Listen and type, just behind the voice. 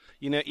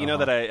You know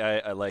that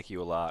I like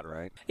you a lot,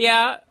 right?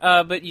 Yeah,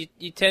 but you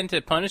tend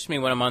to punish me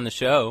when I'm on the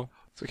show.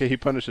 It's okay. He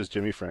punishes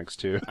Jimmy Franks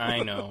too.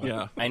 I know.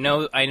 Yeah. I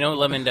know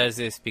Lemon does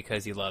this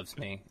because he loves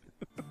me.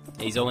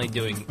 He's only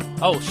doing...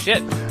 Oh,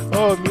 shit.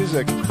 Oh,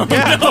 music.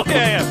 Yeah, no.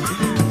 Yeah.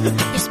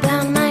 You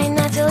spell my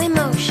natural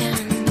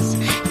emotions.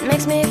 It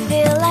makes me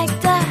feel like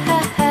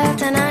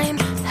dirt, and I'm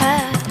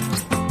hurt.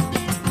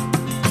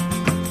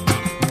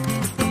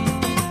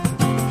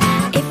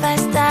 If I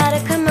start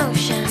a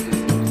commotion,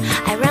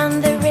 I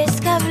run the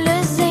risk of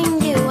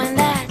losing you, and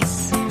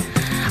that's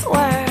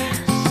worse.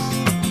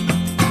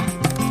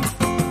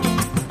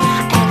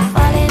 Ever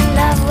fall in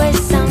love with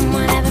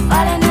someone? Ever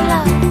fallen in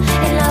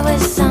love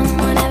with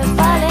someone? Ever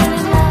fallen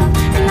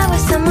in love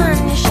with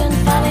someone you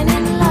shouldn't fallen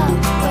in love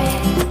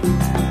with?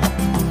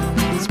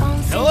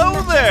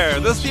 Hello there.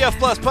 This is the F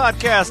Plus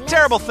podcast.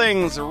 Terrible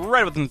things,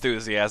 right with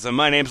enthusiasm.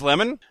 My name's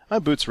Lemon.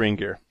 I'm Boots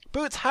Raingear.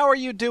 Boots, how are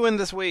you doing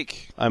this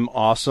week? I'm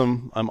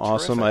awesome. I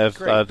have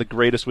the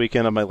greatest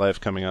weekend of my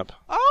life coming up.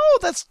 Oh,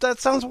 that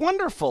sounds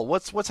wonderful.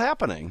 What's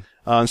happening?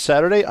 On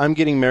Saturday, I'm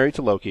getting married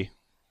to Loki.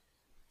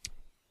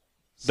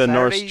 The Saturday-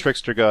 Norse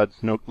trickster god,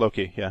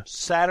 Loki, yeah.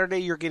 Saturday,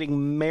 you're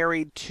getting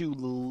married to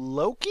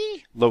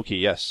Loki? Loki,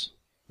 yes.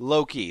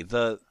 Loki,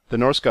 the The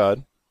Norse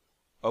god,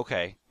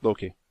 okay,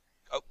 Loki.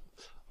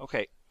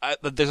 okay. I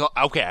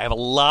have a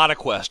lot of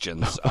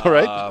questions. All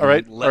right,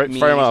 fire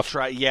them off.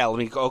 Let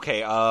me.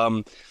 Okay.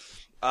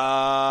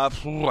 I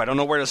don't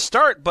know where to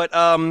start, but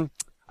I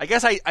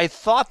guess I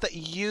thought that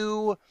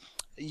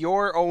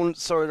your own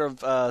sort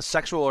of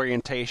sexual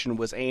orientation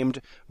was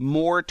aimed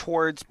more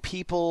towards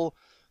people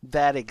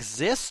that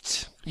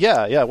exist.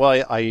 Yeah.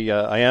 Well, I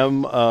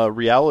am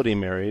reality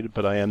married,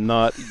 but I am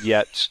not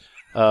yet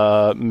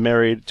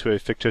married to a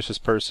fictitious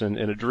person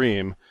in a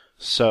dream.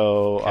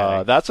 So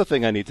Okay. that's a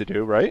thing I need to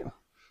do, right?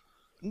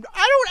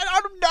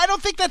 I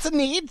don't think that's a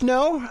need.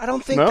 No, I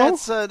don't think No?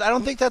 I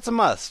don't think that's a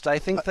must. I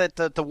think that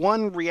the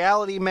one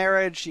reality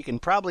marriage, you can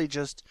probably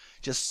just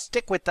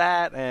stick with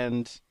that,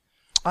 and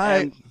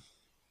I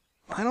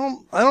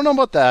don't know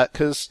about that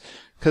because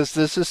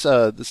this is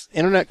this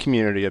internet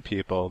community of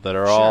people that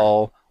are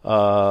all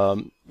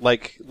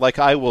like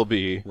I will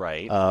be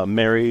right.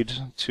 Married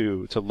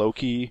to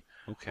Loki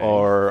Okay.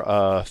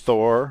 or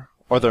Thor,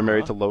 or they're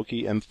married to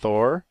Loki and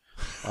Thor.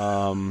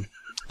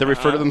 They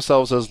refer to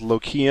themselves as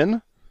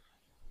Lokian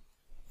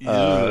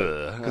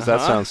because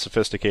that sounds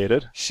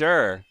sophisticated.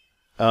 Sure.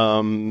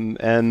 And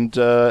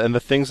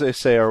the things they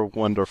say are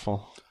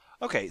wonderful.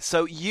 Okay,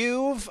 so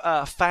you've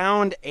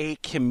found a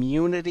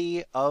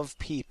community of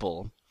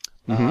people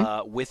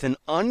with an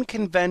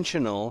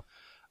unconventional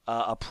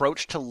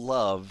approach to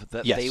love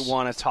that Yes. they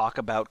want to talk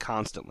about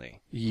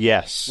constantly.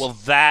 Yes. Well,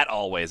 that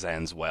always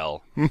ends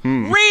well.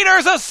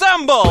 Readers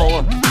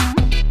assemble!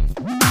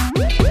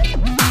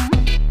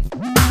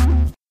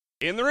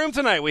 In the room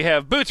tonight, we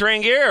have Boots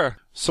Raingear.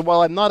 So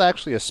while I'm not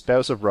actually a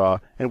spouse of Ra,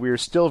 and we are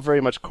still very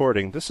much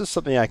courting, this is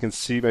something I can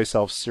see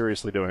myself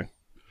seriously doing.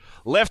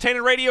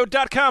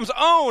 LeftHandedRadio.com's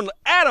own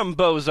Adam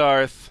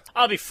Bozarth.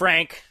 I'll be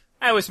frank.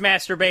 I was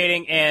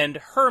masturbating, and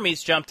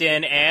Hermes jumped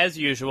in as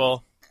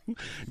usual.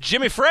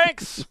 Jimmy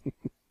Franks.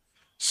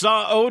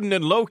 Saw Odin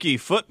and Loki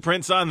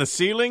footprints on the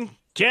ceiling?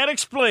 Can't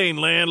explain,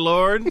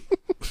 landlord.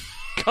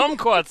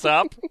 Kumquat's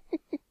up.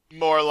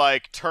 More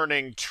like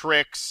turning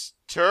tricks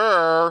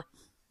tur.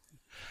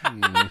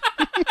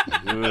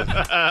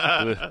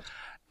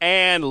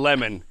 And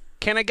Lemon.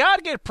 Can a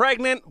god get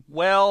pregnant?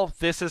 Well,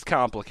 this is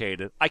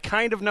complicated. I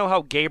kind of know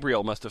how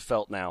Gabriel must have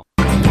felt now.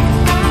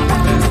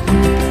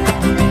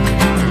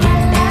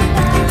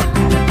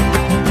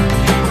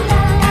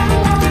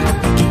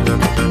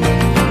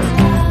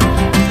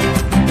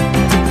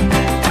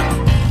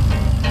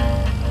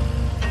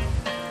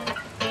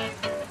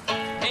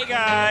 Hey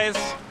guys.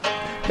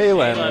 Hey,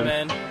 Lemon.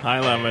 Lemon. Hi,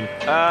 Lemon.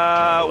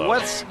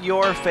 What's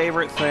your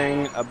favorite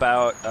thing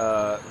about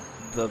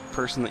the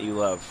person that you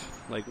love?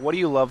 Like, what do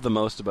you love the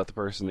most about the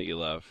person that you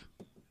love?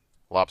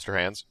 Lobster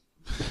hands.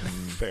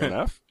 Fair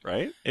enough,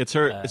 right? It's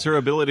her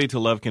ability to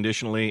love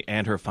conditionally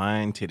and her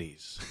fine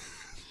titties.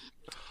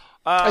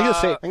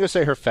 I'm gonna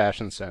say her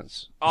fashion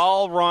sense.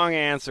 All wrong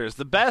answers.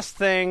 The best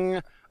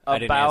thing I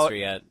didn't about answer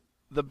yet.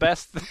 the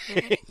best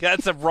thing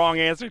that's a wrong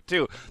answer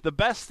too. The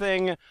best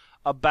thing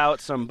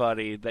about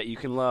somebody that you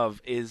can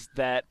love is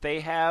that they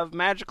have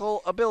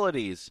magical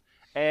abilities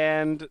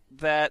and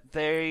that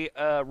they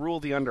rule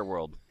the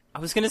underworld. I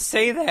was going to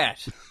say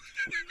that.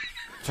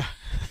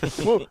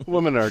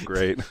 Women are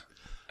great.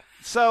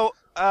 So,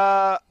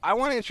 I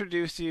want to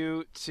introduce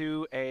you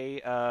to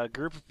a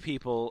group of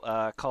people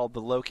called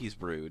the Loki's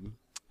Brood.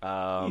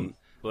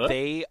 What?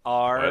 They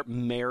are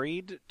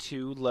married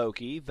to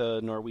Loki, the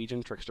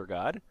Norwegian trickster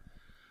god,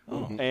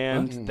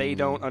 and they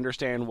don't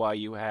understand why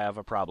you have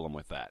a problem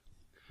with that.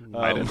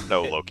 I didn't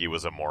know Loki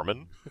was a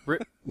Mormon.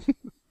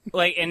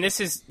 Like, and this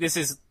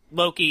is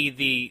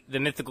Loki, the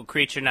mythical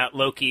creature, not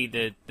Loki,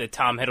 the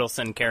Tom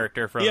Hiddleston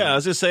character from... Yeah, I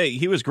was just saying,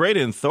 he was great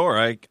in Thor.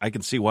 I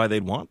can see why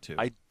they'd want to.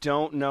 I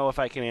don't know if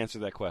I can answer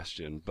that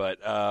question, but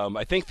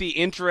I think the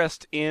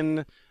interest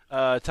in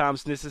Tom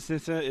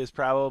Snissa is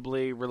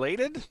probably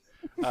related.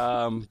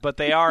 But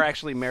they are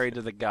actually married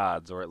to the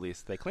gods, or at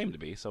least they claim to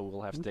be, so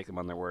we'll have to take them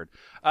on their word.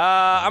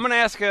 I'm going to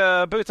ask,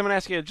 Boots, I'm going to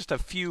ask you just a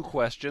few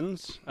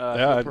questions.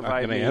 I'm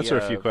going to answer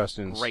a few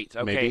questions. Great.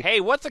 Okay. Maybe. Hey,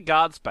 what's a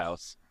god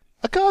spouse?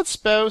 A god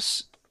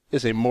spouse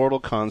is a mortal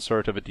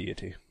consort of a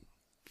deity.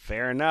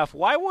 Fair enough.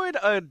 Why would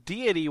a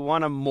deity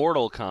want a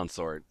mortal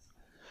consort?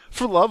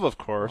 For love, of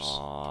course.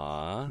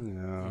 Aww.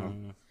 Yeah.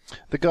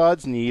 The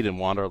gods need and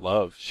want our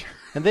love,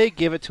 and they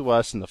give it to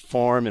us in the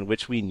form in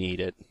which we need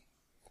it.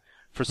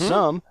 For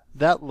some,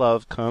 that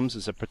love comes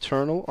as a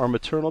paternal or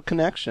maternal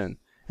connection,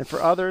 and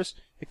for others,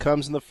 it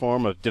comes in the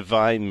form of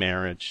divine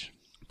marriage.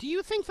 Do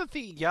you think that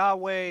the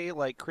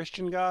Yahweh,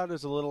 Christian God,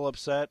 is a little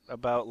upset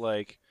about,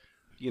 all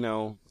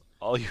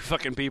you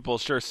fucking people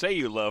sure say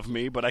you love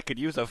me, but I could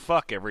use a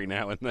fuck every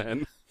now and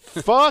then?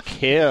 Fuck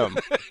him!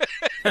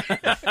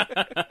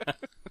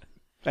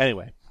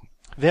 Anyway,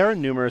 there are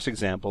numerous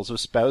examples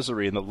of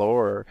spousery in the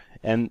lore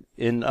and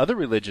in other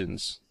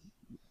religions.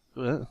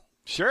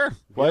 Sure.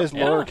 Why is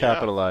lore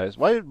capitalized?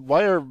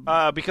 Why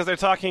are... because they're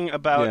talking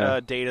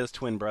about Data's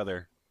twin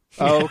brother.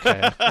 Oh,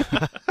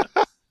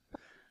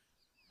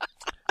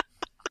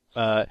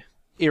 okay.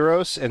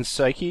 Eros and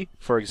Psyche,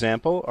 for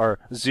example, are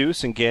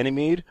Zeus and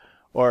Ganymede,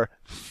 or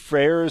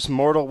Freyr's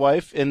mortal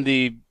wife in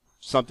the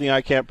something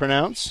I can't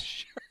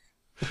pronounce.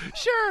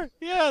 Sure.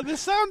 Yeah, this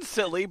sounds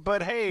silly,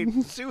 but hey,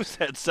 Zeus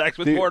had sex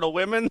with mortal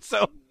women,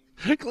 so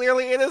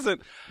clearly it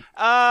isn't.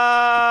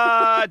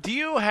 Do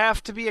you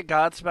have to be a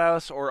god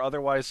spouse or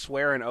otherwise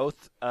swear an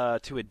oath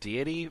to a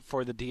deity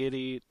for the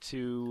deity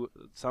to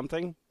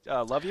something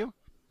love you?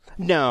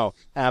 No,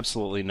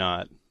 absolutely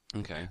not.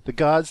 Okay. The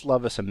gods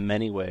love us in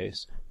many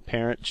ways.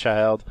 Parent,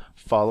 child,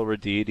 follower,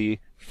 deity,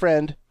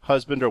 friend,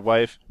 husband or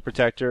wife,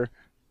 protector,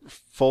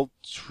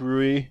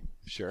 fultrui,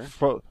 Sure.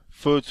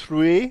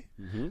 fultrui,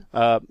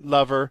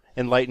 lover,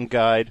 enlightened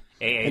guide.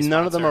 And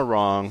none of them are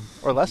wrong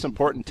or less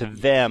important to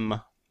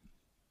them.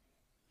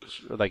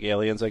 Like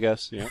aliens, I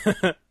guess. Yeah.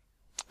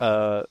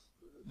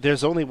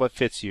 There's only what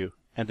fits you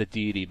and the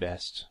deity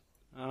best.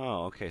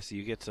 Oh, okay. So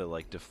you get to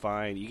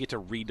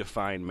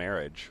redefine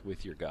marriage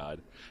with your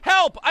god.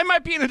 Help! I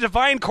might be in a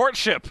divine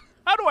courtship.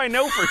 How do I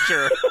know for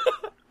sure?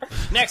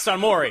 Next on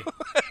Maury.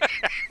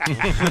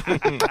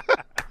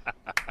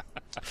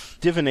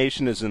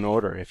 Divination is in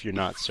order if you're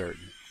not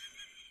certain.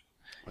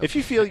 If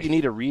you feel you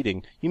need a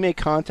reading, you may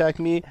contact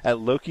me at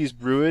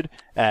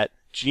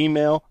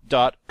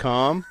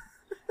lokisbruid@gmail.com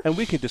and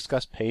we can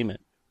discuss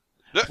payment.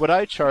 What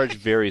I charge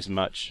varies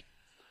much,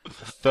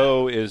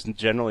 though is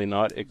generally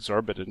not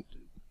exorbitant.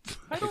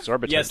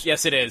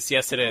 Yes, it is.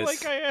 Yes, it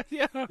is.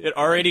 Yeah. It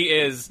already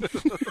is.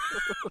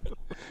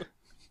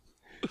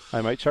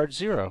 I might charge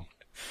 $0.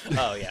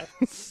 Oh, yeah.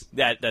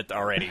 That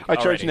already. I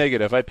charge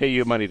negative. I pay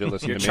you money to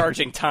listen You're to me.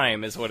 charging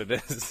time is what it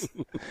is.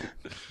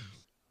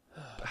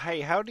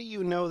 Hey, how do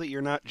you know that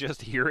you're not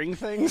just hearing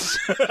things?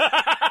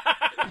 I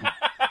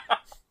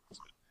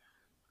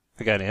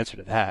got an answer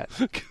to that.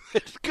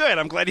 Good.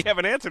 I'm glad you have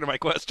an answer to my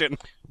question.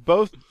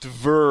 Both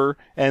Dver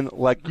and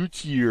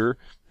Lagutier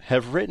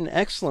have written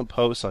excellent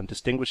posts on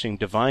distinguishing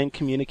divine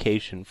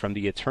communication from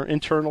the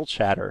internal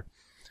chatter.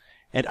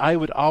 And I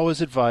would always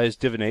advise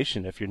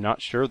divination if you're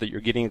not sure that you're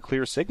getting a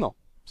clear signal.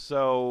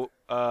 So,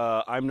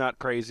 I'm not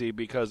crazy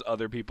because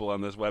other people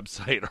on this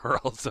website are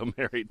also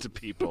married to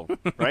people,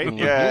 right?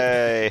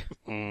 Yay.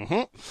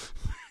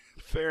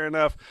 Fair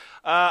enough.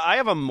 I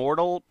have a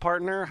mortal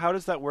partner. How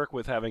does that work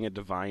with having a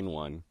divine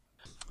one?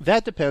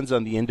 That depends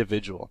on the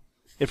individual.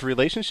 If a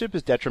relationship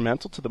is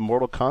detrimental to the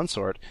mortal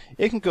consort,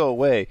 it can go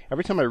away.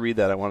 Every time I read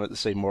that, I want it to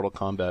say Mortal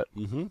Kombat.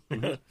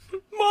 Test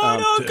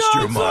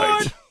your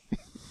might.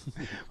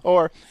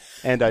 Or,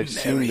 and I've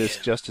seen this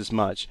just as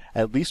much,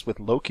 at least with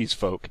Loki's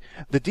folk,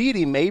 the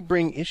deity may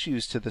bring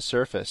issues to the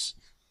surface.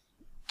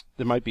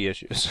 There might be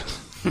issues.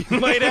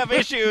 Might have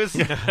issues.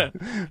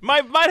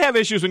 Might have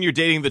issues when you're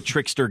dating the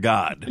trickster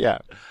god. Yeah,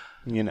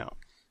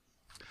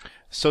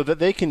 so that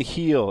they can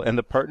heal and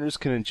the partners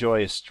can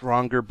enjoy a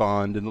stronger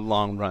bond in the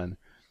long run.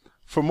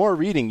 For more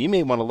reading, you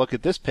may want to look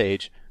at this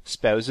page,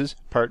 spouses,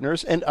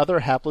 partners, and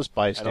other hapless I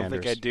bystanders.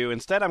 don't think I do.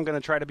 Instead, I'm going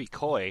to try to be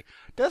coy.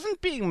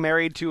 Doesn't being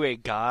married to a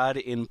god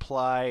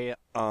imply,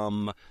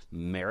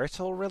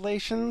 marital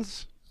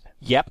relations?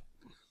 Yep.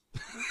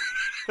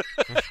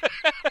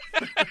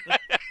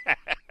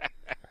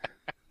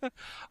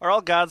 Are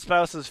all god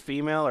spouses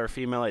female or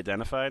female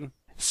identified?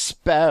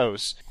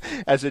 Spouse,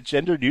 as a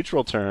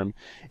gender-neutral term.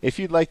 If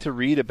you'd like to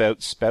read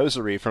about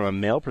spousery from a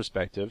male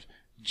perspective,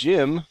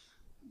 Jim,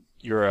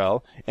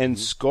 URL, and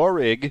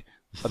Skorig,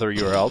 other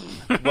URL,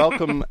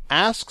 welcome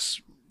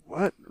asks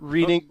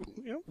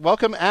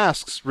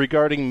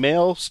regarding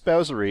male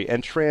spousery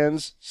and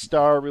trans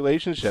star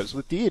relationships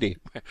with deity.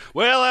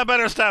 Well, I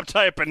better stop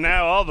typing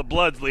now. All the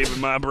blood's leaving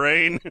my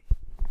brain.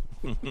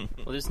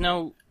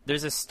 Well,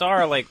 there's a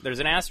star, there's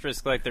an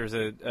asterisk, there's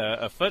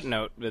a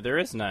footnote, but there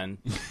is none.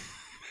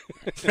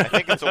 I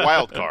think it's a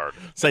wild card.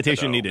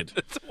 Citation needed.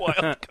 It's a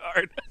wild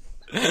card.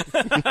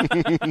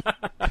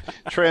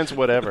 Trans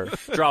whatever.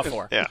 Draw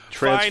 4. Yeah.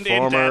 Find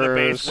in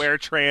database where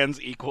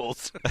trans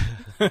equals.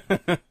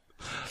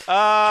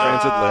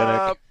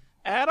 Transatlantic.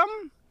 Adam,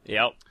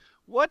 Yep.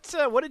 what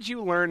did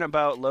you learn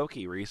about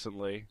Loki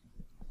recently?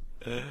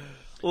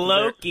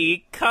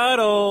 Loki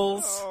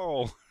cuddles.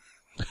 Oh.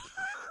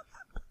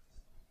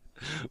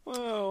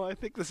 Whoa, I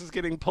think this is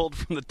getting pulled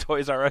from the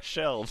Toys R Us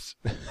shelves.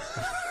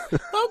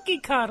 Loki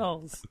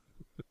cuddles.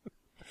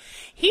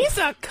 He's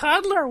a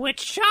cuddler, which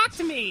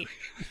shocked me.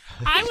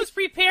 I was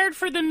prepared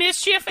for the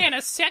mischief and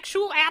a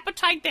sexual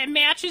appetite that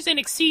matches and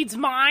exceeds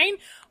mine,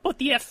 but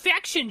the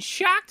affection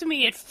shocked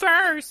me at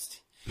first.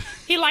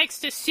 He likes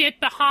to sit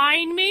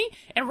behind me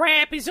and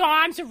wrap his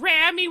arms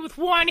around me with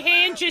one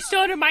hand just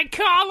under my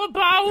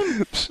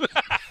collarbone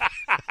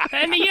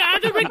and the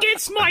other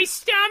against my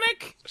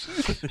stomach.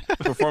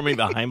 Performing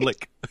the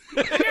Heimlich.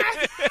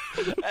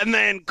 And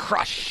then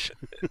crush.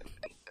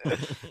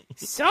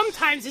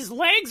 Sometimes his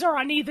legs are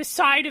on either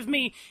side of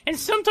me, and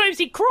sometimes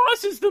he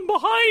crosses them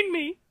behind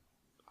me.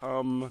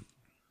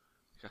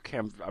 Okay,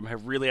 I'm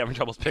really having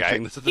trouble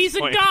picturing this at this He's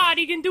point. a god.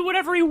 He can do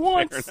whatever he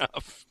wants. Fair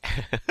enough.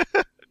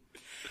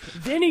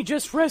 Then he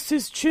just rests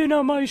his chin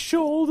on my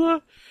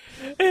shoulder,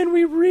 and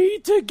we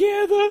read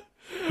together,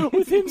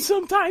 with him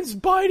sometimes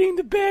biting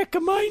the back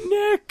of my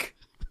neck.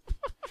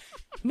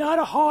 Not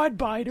a hard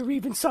bite or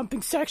even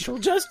something sexual,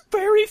 just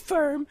very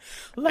firm,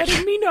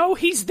 letting me know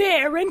he's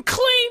there and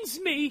claims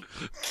me.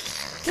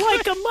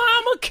 Like a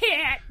mama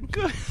cat.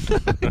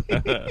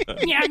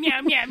 Yum,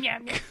 yum, yum, yum,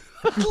 yum.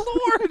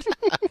 Lord.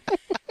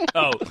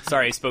 Oh,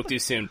 sorry, I spoke too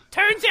soon.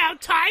 Turns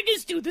out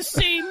tigers do the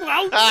same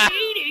while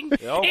mating.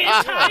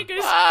 And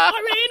tigers are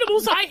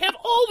animals I have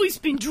always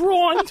been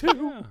drawn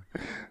to.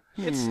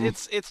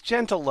 It's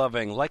gentle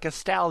loving, like a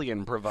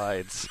stallion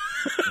provides.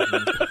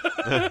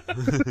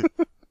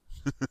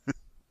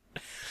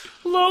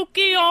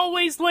 Loki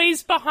always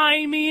lays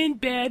behind me in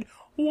bed,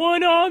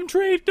 one arm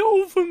draped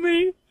over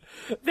me.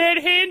 That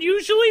hand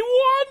usually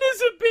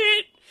wanders a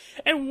bit,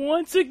 and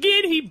once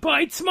again he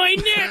bites my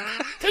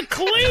neck to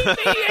claim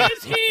me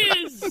as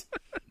his.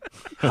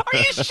 Are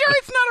you sure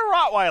it's not a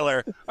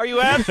Rottweiler? Are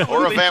you absolutely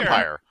Or a sure?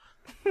 vampire.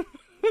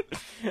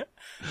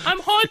 I'm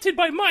haunted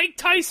by Mike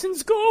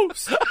Tyson's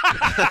ghost.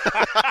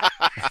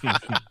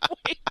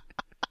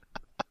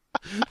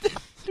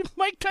 Did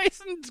Mike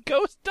Tyson's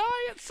ghost die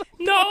at some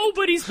No,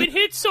 but he's been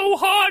hit so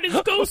hard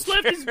his ghost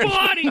left his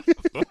body.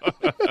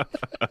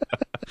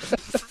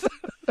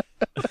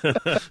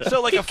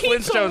 So like a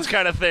Flintstones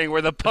kind of thing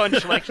where the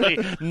punch actually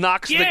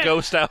knocks the Yeah.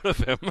 ghost out of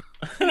him.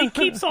 And he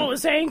keeps all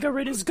his anger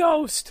in his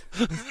ghost.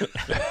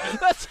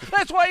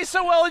 That's why he's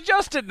so well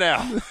adjusted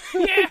now.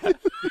 Yeah.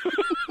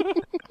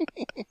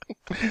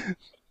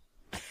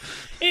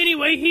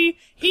 Anyway,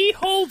 he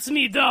holds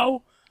me,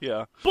 though.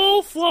 Yeah.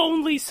 Both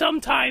lonely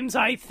sometimes,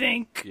 I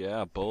think.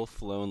 Yeah,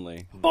 both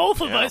lonely.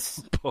 Both of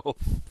us. Both.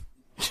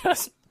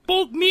 Just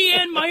both me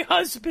and my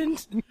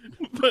husband.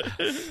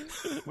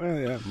 Well,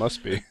 yeah,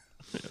 must be.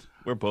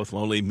 We're both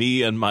lonely.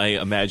 Me and my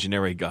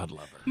imaginary god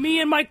lover. Me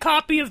and my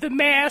copy of The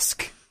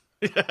Mask.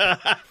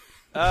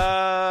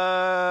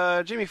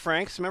 Jimmy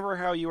Franks, remember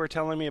how you were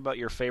telling me about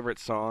your favorite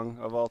song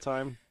of all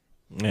time?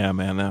 Yeah,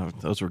 man,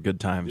 those were good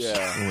times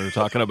Yeah. when we were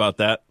talking about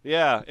that.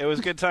 Yeah, it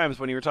was good times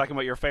when you were talking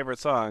about your favorite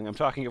song. I'm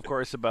talking, of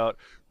course, about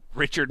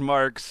Richard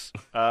Marx,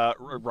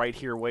 Right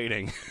Here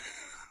Waiting.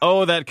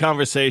 Oh, that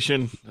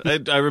conversation.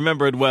 I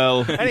remember it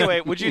well.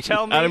 Anyway, would you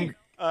tell me? Adam,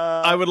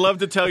 I would love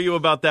to tell you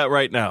about that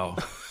right now.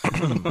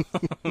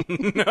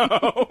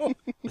 No.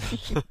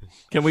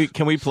 Can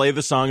we play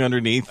the song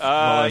underneath?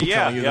 while I'm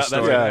telling you the that's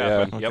story? gonna Yeah,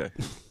 happen. yeah. Yep.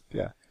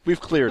 Yeah,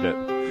 we've cleared it.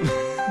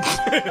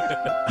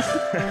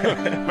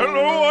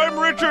 Hello, I'm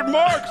Richard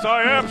Marx.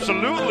 I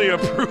absolutely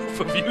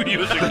approve of you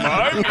using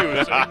my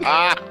music.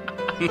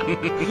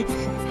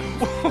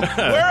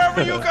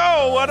 Wherever you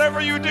go,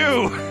 whatever you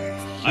do,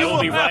 I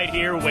will be right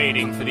here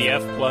waiting for the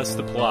F plus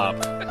the plop.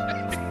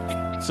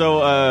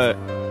 So,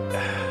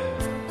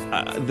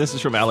 this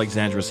is from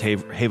Alexandra's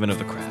Haven of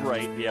the Craft.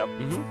 right? Yep.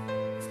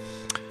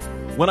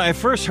 When I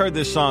first heard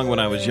this song when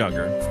I was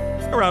younger,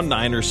 around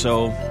 9 or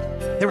so,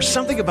 there was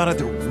something about it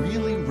that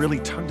really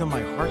tugged on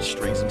my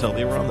heartstrings until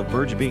they were on the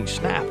verge of being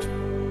snapped.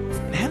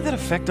 It had that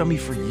effect on me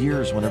for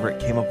years whenever it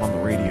came up on the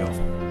radio.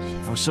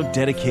 I was so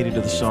dedicated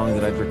to the song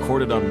that I'd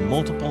recorded on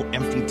multiple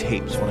empty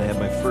tapes when I had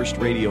my first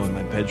radio in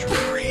my bedroom.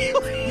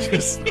 Really?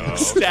 Just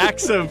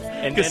stacks of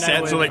And then I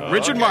cassettes, would- like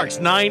Richard Marx,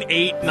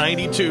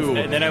 9892.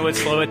 And then I would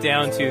slow it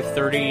down to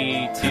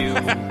 32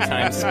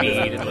 times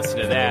speed and listen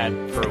to that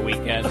for a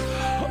weekend.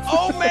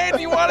 Oh man,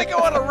 do you want to go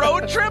on a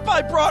road trip?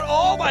 I brought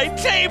all my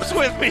tapes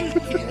with me.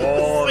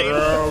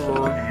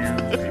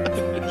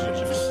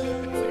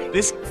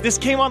 This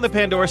came on the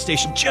Pandora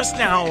station just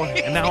now,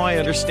 and now I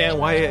understand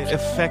why it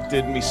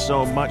affected me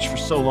so much for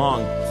so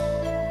long.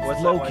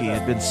 Loki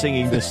had been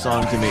singing this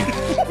song to me.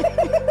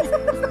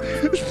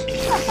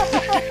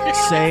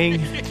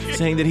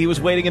 saying that he was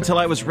waiting until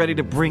I was ready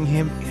to bring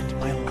him into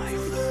my life.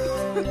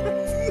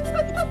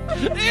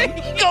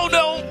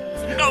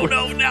 No,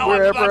 now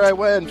Wherever I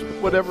went,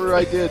 whatever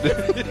I did.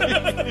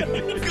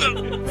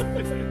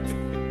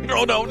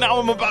 Oh no, now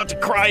I'm about to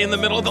cry in the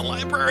middle of the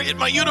library at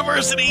my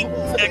university.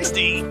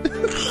 XD.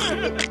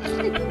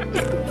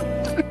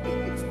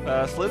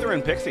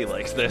 Slytherin Pixie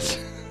likes this.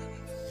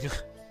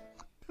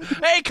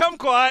 Hey,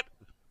 Kumquat!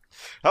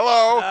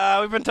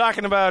 Hello. We've been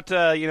talking about,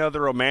 the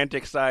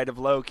romantic side of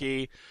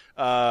Loki,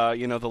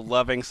 the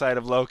loving side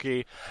of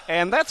Loki,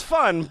 and that's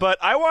fun, but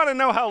I want to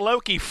know how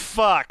Loki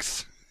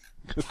fucks.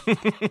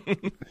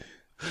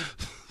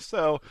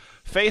 So,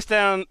 face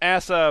down,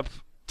 ass up,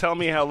 tell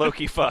me how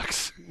Loki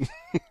fucks.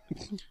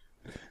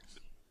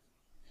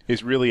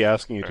 He's really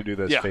asking you to do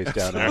this Yeah. face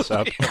down, ass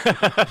up.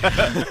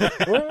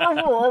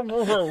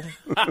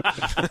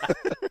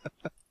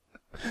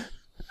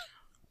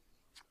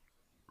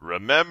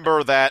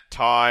 Remember that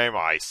time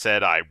I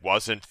said I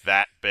wasn't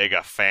that big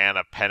a fan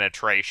of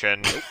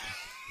penetration?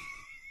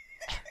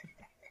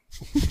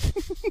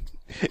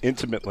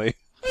 Intimately.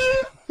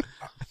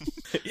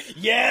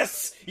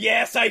 Yes,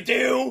 I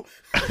do.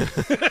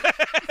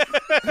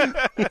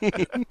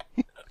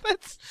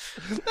 That's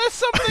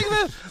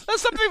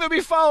something to be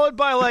followed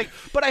by, like,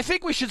 but I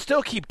think we should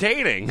still keep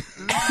dating.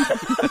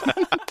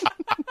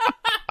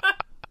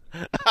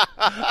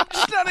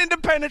 Just not into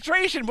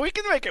penetration, but we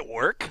can make it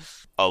work.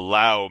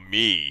 Allow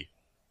me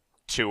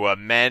to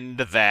amend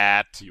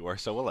that. You are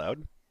so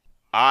allowed.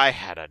 I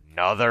had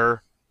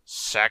another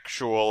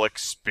sexual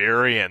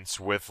experience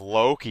with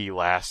Loki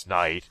last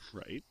night.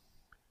 Right.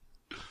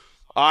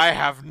 I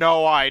have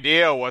no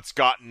idea what's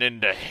gotten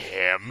into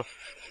him,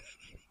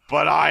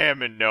 but I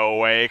am in no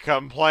way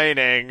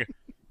complaining,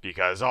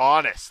 because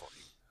honestly,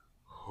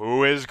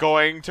 who is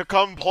going to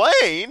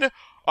complain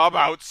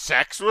about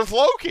sex with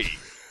Loki?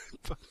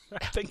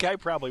 I think I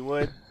probably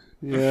would.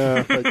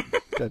 Yeah,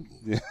 but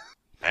yeah.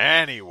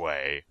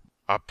 Anyway,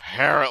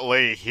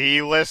 apparently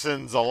he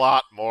listens a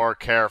lot more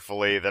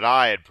carefully than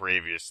I had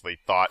previously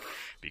thought,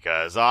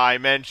 because I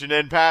mentioned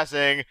in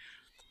passing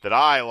that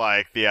I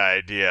like the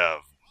idea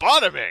of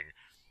bottoming,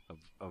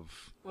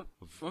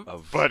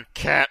 but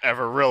can't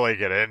ever really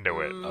get into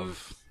it.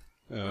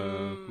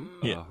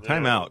 Yeah,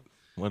 time out.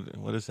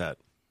 What is that?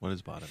 What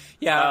is bottoming?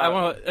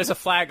 Yeah, there's a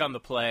flag on the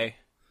play.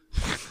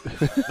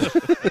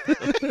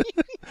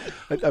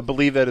 I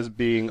believe that is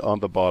being on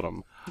the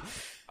bottom.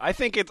 I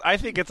think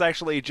it's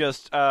actually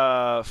just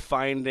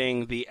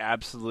finding the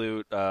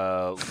absolute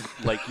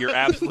your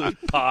absolute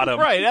bottom.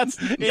 Right,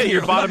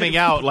 you're bottoming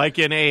out like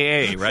in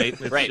AA, right?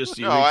 It's Right. Just,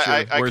 you No, reach I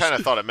your kind worst-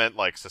 of thought it meant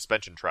like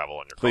suspension travel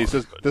on your Please,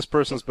 car. this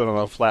person's been on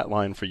a flat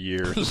line for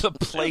years. The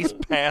place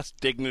past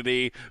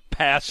dignity,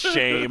 past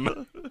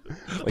shame,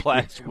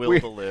 past will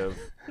to live.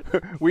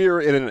 We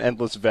are in an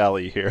endless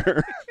valley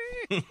here.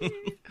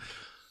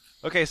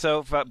 Okay,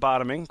 so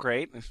bottoming,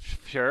 great,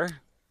 sure.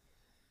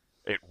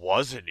 It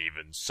wasn't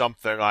even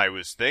something I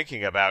was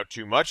thinking about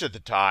too much at the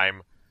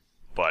time,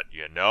 but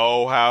you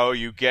know how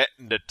you get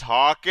into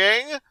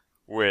talking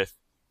with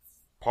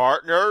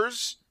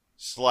partners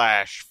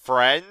 /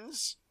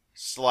 friends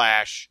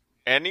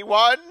 /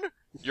 anyone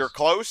you're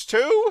close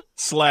to?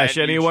 / And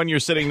anyone you're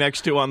sitting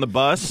next to on the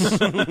bus.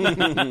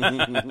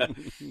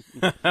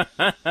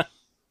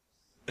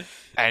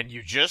 And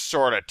you just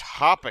sort of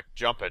topic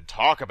jump and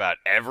talk about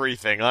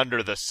everything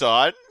under the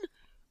sun?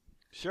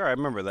 Sure, I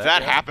remember that.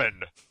 That yeah.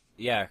 happened.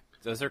 Yeah,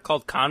 those are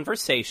called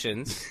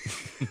conversations.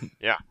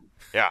 Yeah.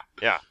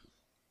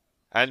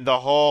 And the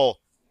whole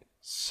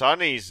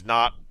Sonny's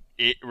not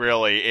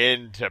really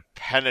into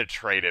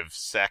penetrative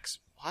sex.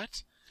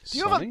 What? Do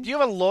you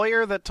have a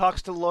lawyer that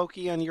talks to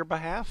Loki on your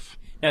behalf?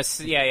 Yes,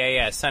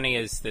 yeah. Sonny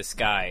is this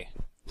guy.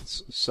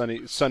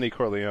 Sonny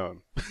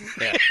Corleone.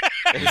 Yeah.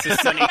 This is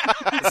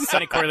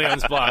Sonny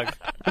Corleone's blog.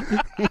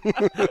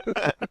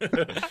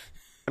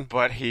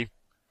 But he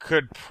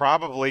could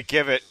probably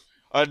give it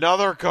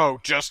another go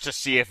just to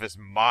see if his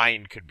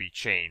mind could be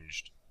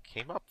changed.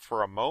 Came up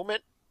for a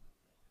moment?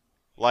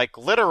 Like,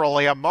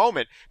 literally a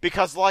moment.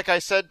 Because, like I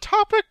said,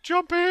 topic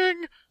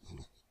jumping!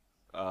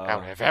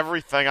 Out of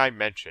everything I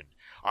mentioned,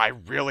 I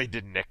really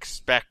didn't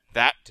expect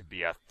that to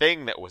be a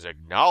thing that was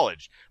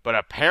acknowledged, but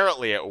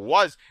apparently it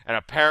was, and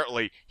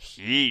apparently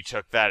he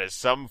took that as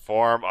some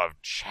form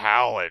of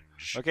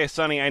challenge. Okay,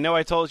 Sonny, I know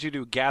I told you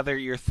to gather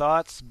your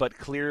thoughts, but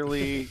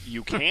clearly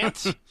you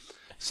can't.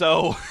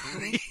 So,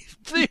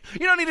 you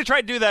don't need to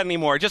try to do that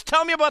anymore. Just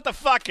tell me about the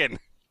fucking.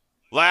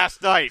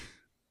 Last night.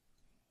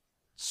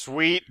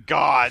 Sweet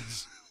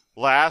gods.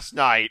 Last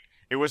night.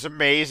 It was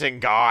amazing,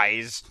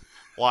 guys.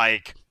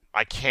 Like,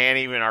 I can't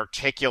even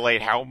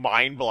articulate how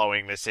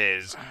mind-blowing this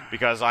is,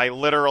 because I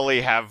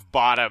literally have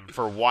bottomed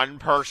for one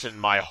person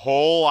my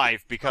whole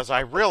life because I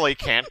really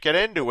can't get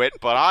into it,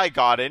 but I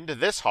got into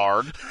this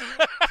hard.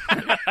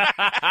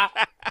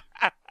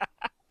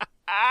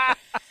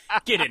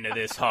 Get into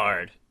this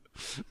hard.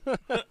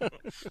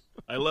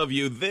 I love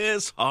you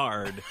this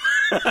hard.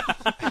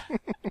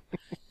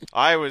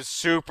 I was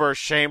super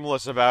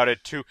shameless about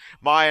it, too.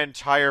 My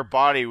entire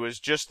body was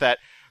just that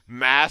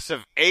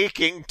massive,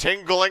 aching,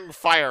 tingling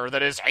fire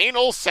that is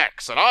anal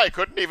sex, and I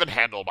couldn't even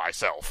handle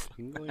myself.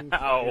 Tingling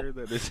fire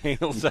that is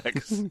anal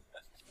sex.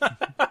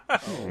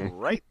 All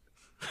right.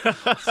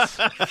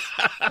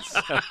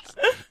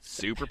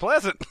 Super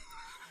pleasant.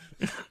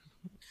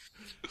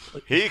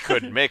 He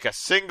couldn't make a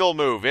single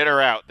move in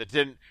or out that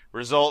didn't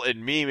result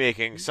in me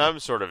making some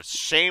sort of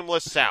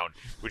shameless sound,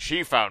 which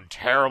he found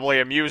terribly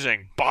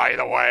amusing, by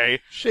the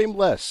way.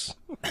 Shameless.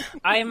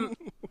 I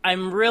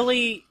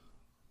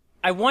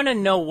want to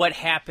know what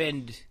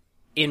happened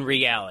in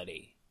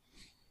reality.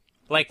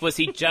 Like, was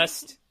he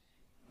just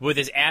with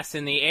his ass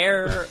in the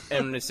air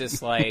and it's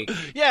just like...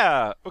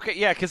 Yeah, okay,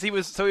 yeah, because he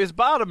was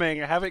bottoming,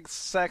 having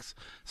sex,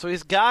 so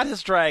he's got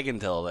his dragon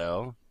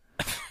dildo.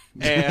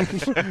 And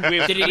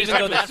did it even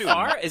go that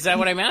far? Is that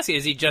what I'm asking?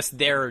 Is he just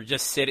there,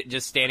 just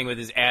standing with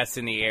his ass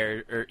in the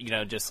air, or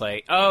just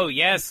like, oh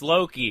yes,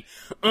 Loki,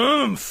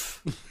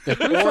 oomph?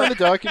 Can we find the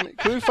document?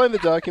 Can we find the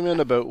document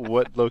about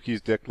what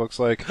Loki's dick looks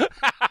like?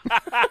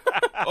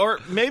 Or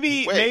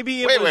maybe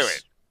it was...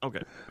 Wait.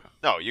 Okay.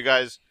 No, you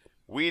guys,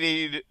 we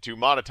need to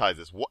monetize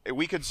this.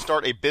 We could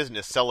start a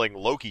business selling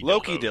Loki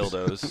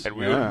dildos. And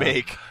we would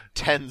make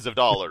tens of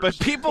dollars. But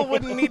people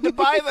wouldn't need to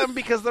buy them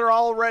because they're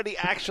already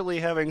actually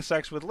having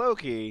sex with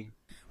Loki.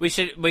 We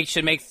should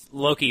make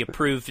Loki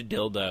approved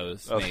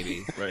dildos,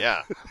 maybe. Right.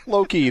 Yeah.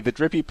 Loki, the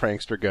drippy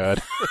prankster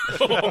god.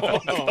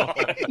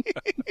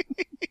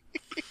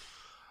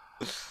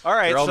 All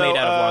right, They're all made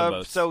out of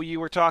longbows. So you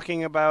were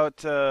talking about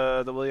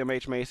the William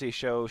H. Macy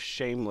show,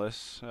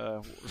 Shameless.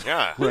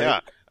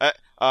 Yeah.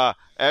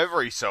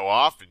 Every so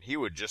often, he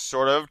would just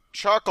sort of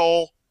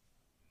chuckle.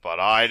 But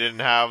I didn't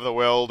have the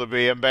will to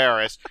be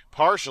embarrassed,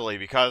 partially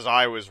because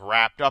I was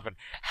wrapped up in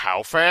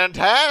how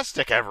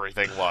fantastic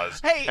everything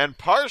was. Hey! And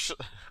partially...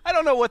 I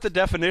don't know what the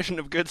definition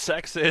of good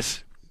sex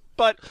is,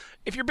 but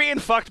if you're being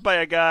fucked by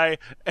a guy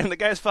and the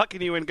guy's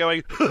fucking you and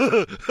going...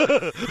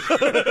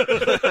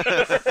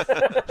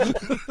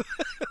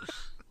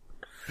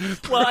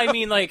 Well, I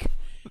mean,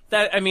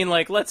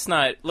 let's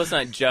not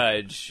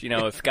judge.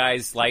 If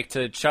guys like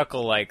to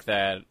chuckle like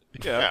that,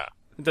 Yeah.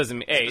 it doesn't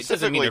mean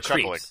they're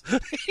creeps.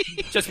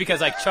 Just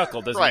because I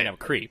chuckle doesn't mean I'm a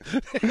creep.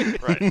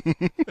 Right.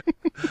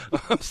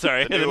 I'm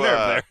sorry, I hit a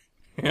nerve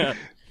there.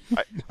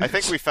 I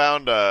think we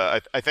found,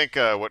 I think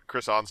what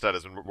Chris Onstad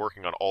has been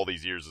working on all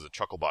these years is a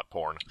chucklebot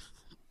porn.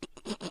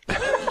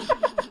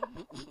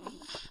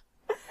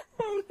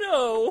 Oh,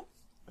 no.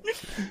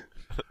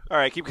 All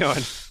right, keep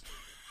going.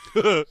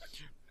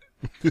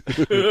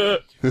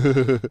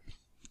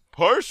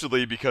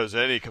 Partially because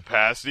any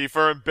capacity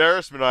for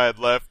embarrassment I had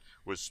left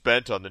was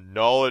spent on the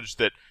knowledge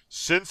that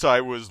since I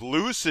was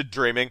lucid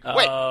dreaming...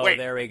 Wait!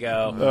 There we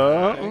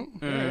go.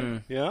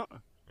 Yeah.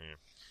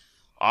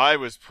 I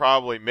was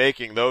probably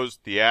making those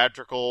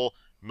theatrical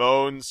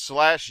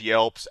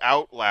moans/yelps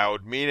out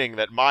loud, meaning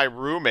that my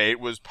roommate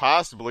was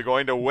possibly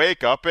going to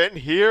wake up and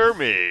hear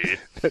me.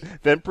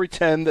 Then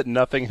pretend that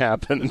nothing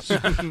happened.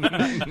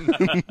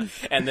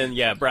 And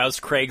then, browse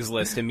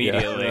Craigslist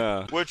immediately.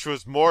 Yeah. Which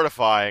was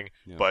mortifying,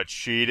 but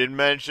she didn't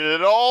mention it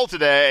at all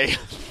today.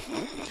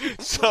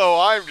 So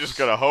I'm just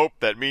going to hope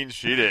that means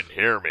she didn't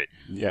hear me.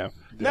 Yeah.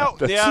 No,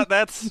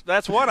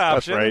 that's one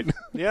option. That's right.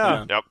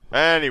 Yeah. Yep.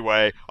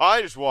 Anyway,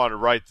 I just wanted to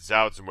write this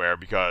out somewhere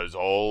because,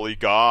 holy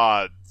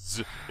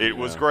gods, it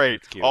was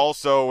great.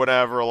 Also,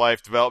 whenever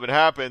life development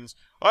happens,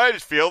 I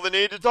just feel the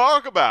need to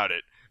talk about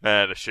it.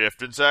 And a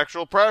shift in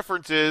sexual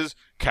preferences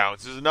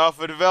counts as enough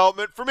of a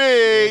development for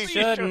me.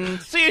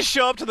 So you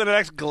show up to the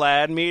next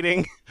GLAD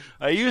meeting.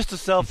 I used to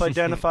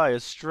self-identify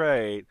as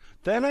straight.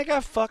 Then I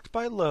got fucked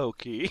by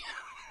Loki.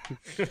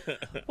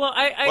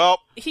 Well,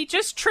 he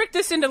just tricked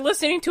us into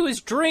listening to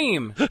his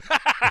dream. Oh,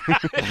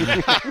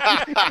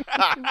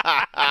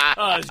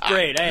 it's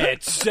great. I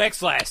had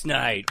sex last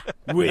night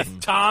with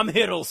Tom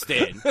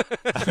Hiddleston.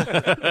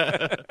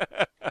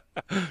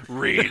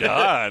 Read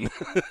on.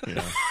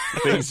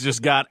 Things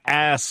just got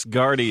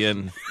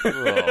Asgardian.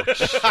 Oh,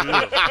 shit.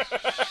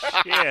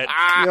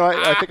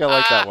 I think I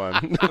like that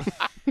one.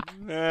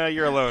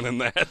 You're alone in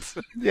that.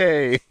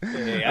 Yay.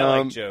 Hey, I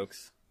like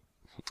jokes.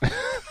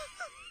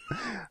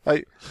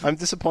 I'm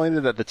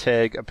disappointed that the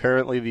tag,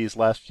 apparently these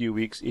last few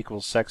weeks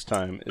equals sex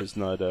time, is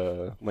not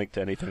linked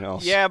to anything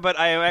else. Yeah, but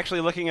I am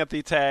actually looking at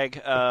the tag.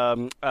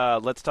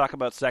 Let's talk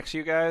about sex,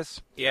 you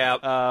guys. Yeah.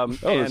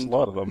 There's a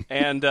lot of them.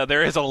 And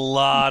there is a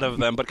lot of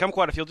them. But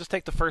kumquat, if you'll just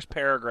take the first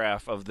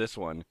paragraph of this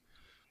one.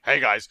 Hey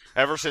guys,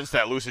 ever since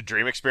that lucid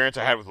dream experience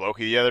I had with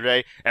Loki the other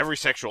day, every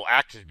sexual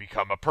act has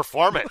become a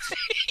performance.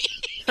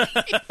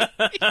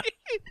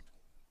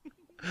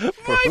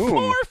 My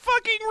poor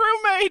fucking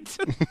roommate!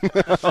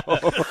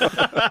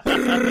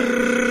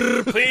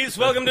 Please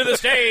welcome to the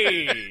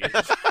stage,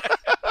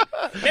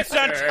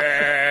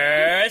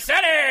 Mr.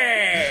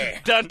 Sunny!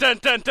 Dun dun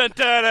dun dun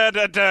dun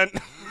dun dun.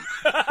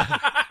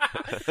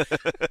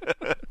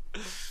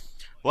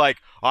 Like,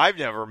 I've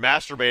never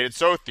masturbated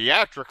so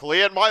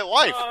theatrically in my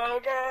life. Oh,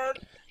 God.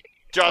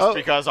 Just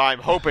because I'm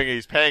hoping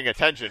he's paying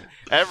attention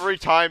every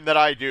time that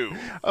I do.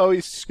 Oh,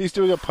 he's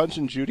doing a Punch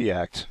and Judy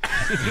act.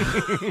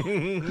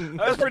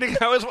 I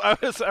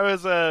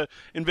was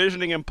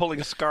envisioning him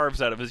pulling scarves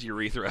out of his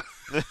urethra.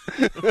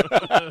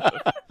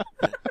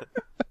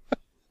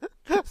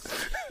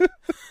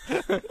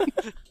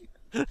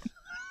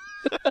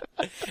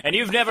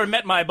 You've never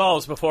met my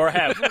balls before,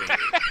 have we?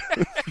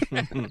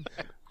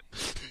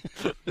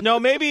 No,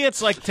 maybe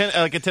it's like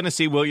a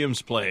Tennessee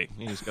Williams play.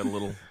 He's got a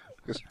little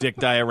dick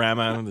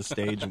diorama on the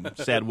stage, and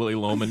Sad Willie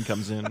Loman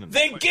comes in. And...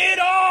 Then get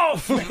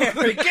off,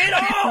 Mary! Get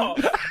off!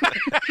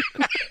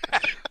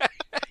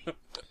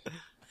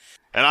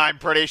 And I'm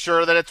pretty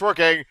sure that it's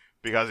working,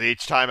 because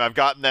each time I've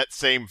gotten that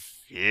same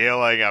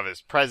feeling of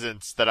his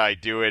presence that I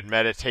do in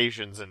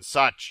meditations and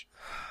such.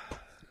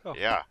 Oh,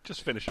 yeah.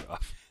 Just finish it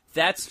off.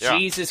 That's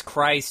Jesus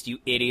Christ, you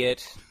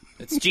idiot.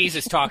 It's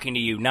Jesus talking to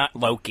you, not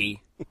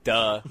Loki.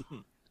 Duh.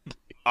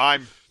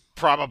 I'm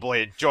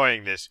probably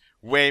enjoying this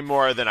way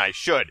more than I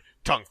should,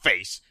 tongue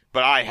face,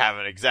 but I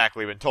haven't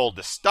exactly been told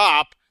to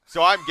stop,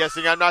 so I'm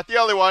guessing I'm not the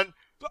only one.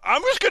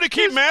 I'm just going to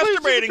keep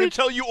masturbating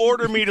until you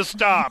order me to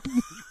stop.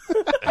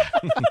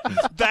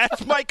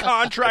 That's my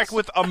contract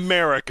with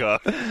America.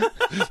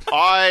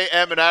 I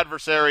am an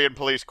adversary in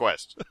Police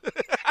Quest.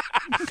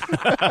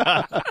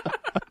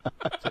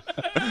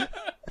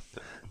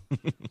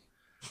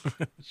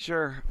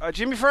 Sure.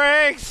 Jimmy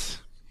Franks!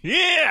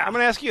 Yeah! I'm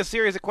going to ask you a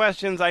series of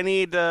questions. I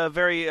need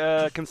very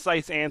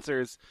concise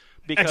answers.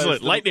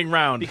 Excellent. Lightning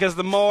round. Because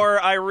the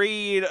more I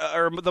read,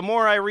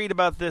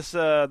 about this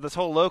this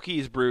whole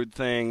Loki's brood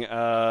thing,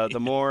 the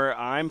more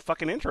I'm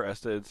fucking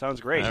interested. Sounds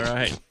great. All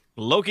right.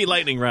 Loki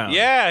lightning round.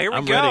 Yeah, here we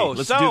I'm go. Ready.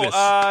 Let's so, do this.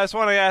 I just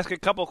want to ask a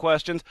couple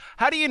questions.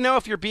 How do you know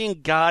if you're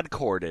being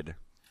God-courted?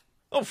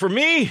 Oh, for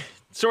me, it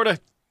sort of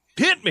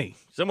hit me.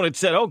 Someone had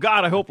said, "Oh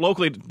God, I hope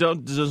Loki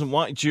doesn't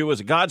want you as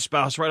a God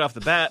spouse right off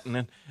the bat," and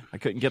then I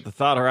couldn't get the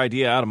thought or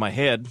idea out of my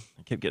head.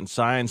 I kept getting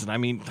signs, and I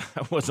mean,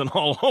 I wasn't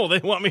all, "Oh, they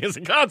want me as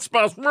a God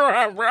spouse."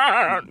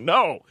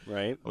 No,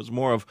 right? It was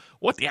more of,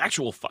 "What the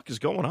actual fuck is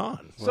going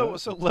on?" So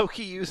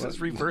Loki uses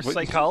reverse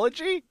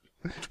psychology.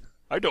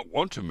 I don't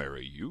want to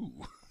marry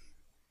you.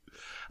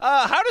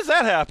 How does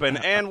that happen?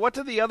 And what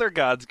do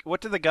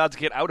the gods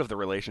get out of the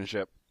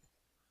relationship?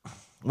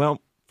 Well,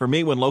 for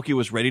me, when Loki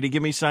was ready to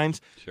give me signs,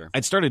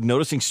 I'd started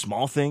noticing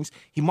small things.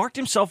 He marked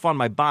himself on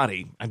my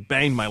body. I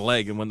banged my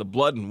leg, and when the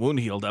blood and wound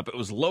healed up, it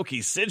was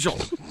Loki's sigil.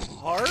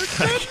 Hard?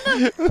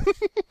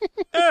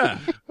 Yeah.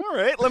 All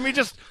right, let me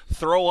just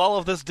throw all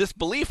of this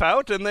disbelief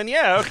out, and then,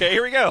 okay,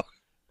 here we go.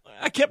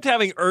 I kept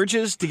having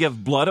urges to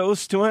give blood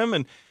oaths to him,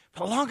 and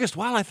for the longest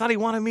while, I thought he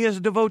wanted me as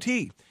a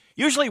devotee.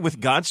 Usually with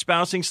God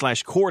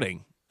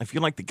spousing/courting, I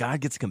feel like the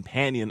God gets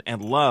companion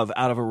and love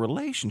out of a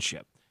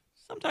relationship.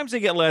 Sometimes they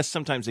get less,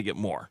 sometimes they get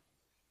more.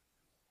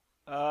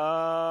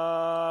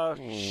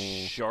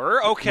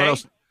 Sure, okay. What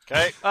else?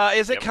 Okay.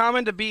 Is it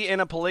common to be in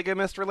a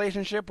polygamist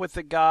relationship with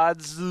the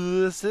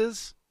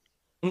godses?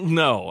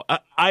 No,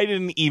 I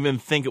didn't even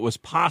think it was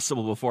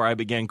possible before I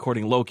began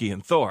courting Loki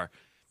and Thor.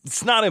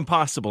 It's not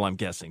impossible, I'm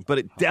guessing, but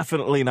it's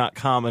definitely not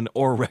common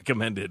or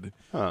recommended.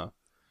 Huh.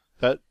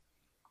 That...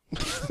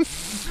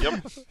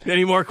 Yep.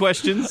 Any more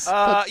questions?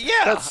 Yeah.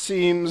 That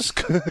seems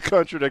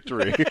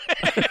contradictory.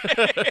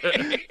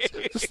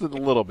 Just a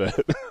little bit.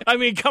 I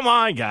mean, come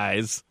on,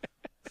 guys.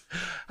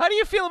 How do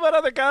you feel about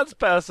other god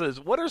spouses?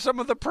 What are some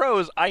of the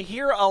pros? I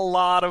hear a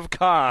lot of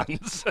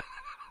cons.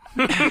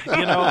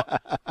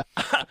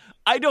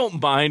 I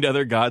don't mind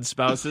other god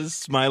spouses,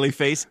 smiley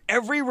face.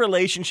 Every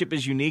relationship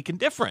is unique and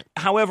different.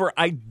 However,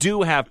 I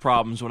do have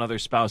problems when other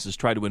spouses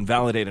try to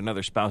invalidate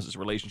another spouse's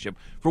relationship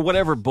for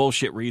whatever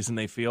bullshit reason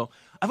they feel.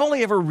 I've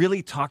only ever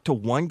really talked to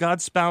one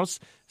god spouse,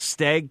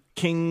 Stag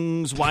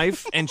King's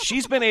wife, and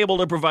she's been able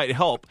to provide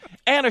help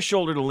and a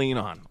shoulder to lean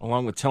on,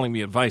 along with telling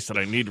me advice that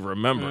I need to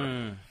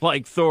remember.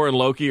 Like Thor and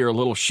Loki are a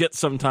little shit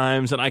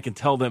sometimes, and I can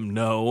tell them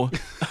no.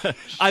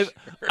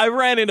 I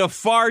ran into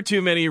far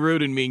too many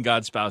rude and mean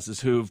god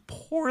spouses who've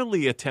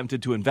poorly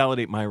attempted to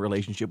invalidate my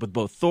relationship with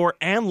both Thor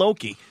and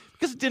Loki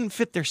because it didn't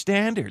fit their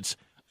standards.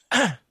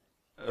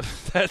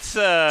 That's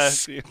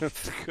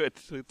good.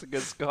 It's a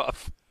good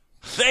scoff.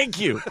 Thank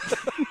you.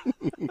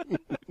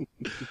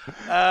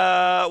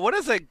 What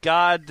does a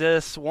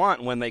goddess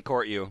want when they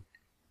court you?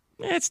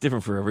 It's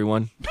different for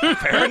everyone.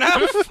 Fair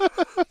enough.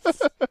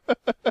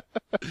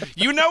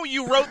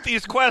 You wrote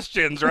these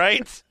questions,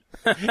 right?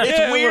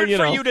 It's weird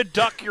for you to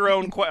duck your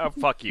own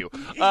fuck you.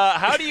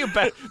 How do you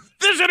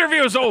This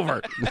interview is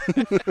over.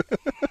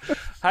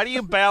 How do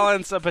you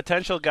balance a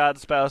potential god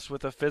spouse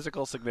with a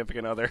physical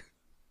significant other?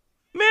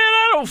 Man,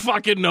 I don't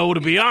fucking know, to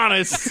be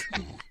honest.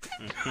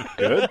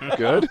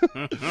 Good.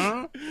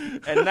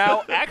 And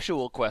now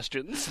actual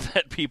questions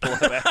that people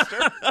have asked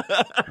her.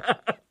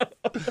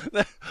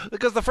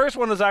 Because the first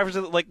one is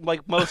obviously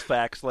like most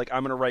facts, like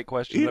I'm going to write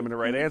questions, I'm going to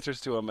write answers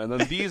to them, and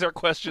then these are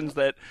questions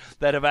that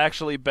have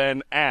actually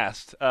been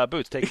asked.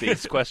 Boots, take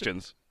these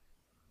questions.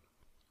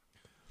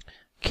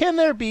 Can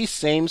there be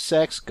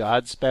same-sex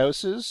god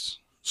spouses?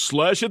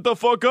 Slash it the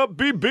fuck up,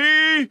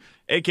 BB!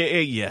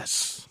 AKA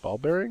yes. Ball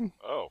bearing?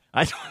 Oh.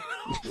 I don't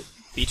know.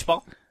 Beach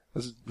ball?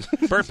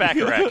 Burt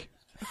Bacharach.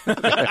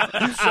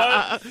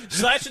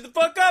 Slash it the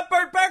fuck up,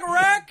 Burt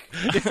Bacharach!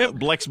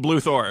 Blex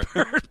Bluthor.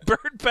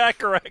 Burt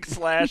Bacharach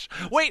slash...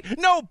 Wait,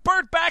 no,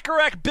 Burt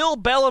Bacharach, Bill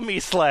Bellamy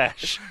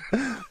slash.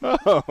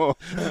 Oh.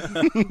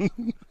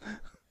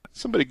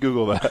 Somebody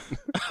Google that.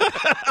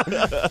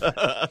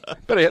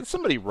 But I had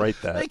somebody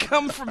write that. They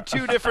come from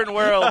two different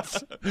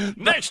worlds,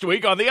 Next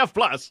week on the F+.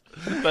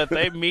 but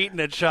they meet in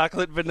a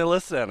chocolate vanilla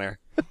center.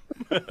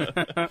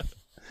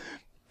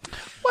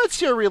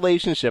 What's your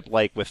relationship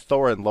like with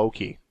Thor and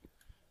Loki?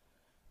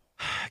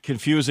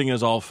 Confusing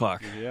as all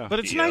fuck. Yeah. But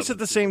it's nice at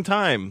the same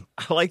time.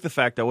 I like the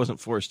fact I wasn't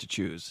forced to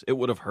choose. It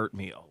would have hurt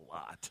me a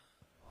lot.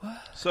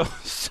 So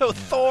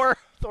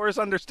Thor's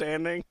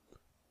understanding.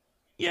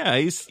 Yeah,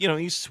 he's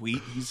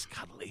sweet. He's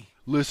cuddly.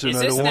 Listen, Is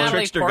this Natalie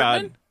Trickster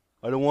Portman? God.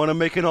 I don't want to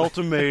make an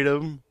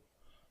ultimatum.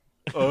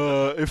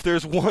 If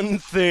there's one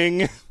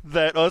thing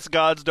that us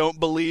gods don't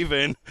believe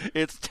in,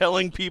 it's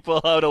telling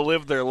people how to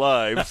live their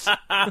lives.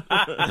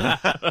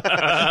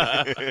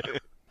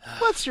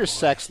 What's your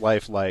sex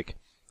life like?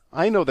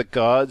 I know the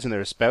gods and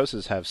their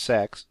spouses have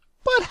sex,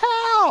 but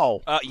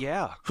how?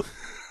 Yeah.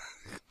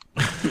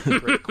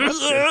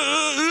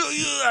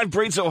 I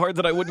prayed so hard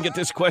that I wouldn't get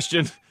this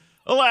question.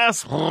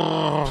 Alas.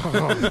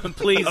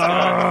 Please,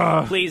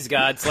 God. Please,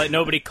 God, let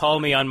nobody call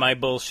me on my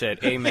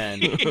bullshit. Amen.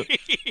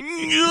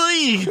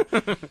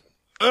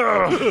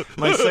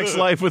 My sex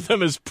life with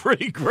them is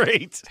pretty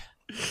great.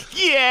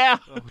 Yeah.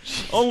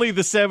 Only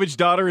the savage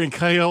daughter and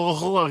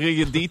Kyle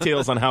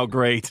details on how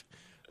great.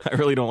 I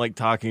really don't like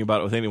talking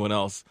about it with anyone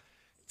else.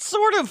 It's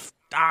sort of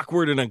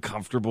awkward and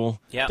uncomfortable.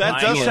 Yeah, That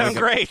mine does is. sound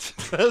great.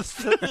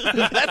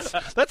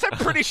 That's I'm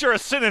pretty sure a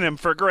synonym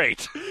for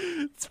great.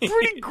 It's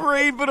pretty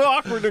great, but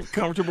awkward and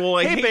uncomfortable.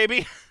 I Hey, hate-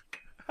 baby,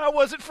 how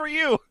was it for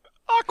you?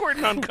 Awkward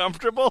and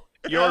uncomfortable.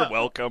 You're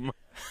welcome.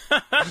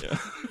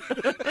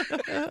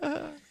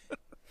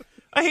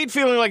 I hate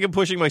feeling like I'm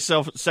pushing my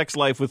sex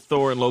life with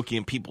Thor and Loki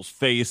in people's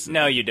face.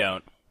 No, you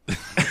don't.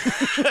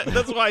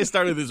 That's why I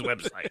started this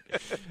website.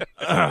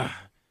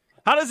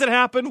 How does it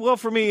happen? Well,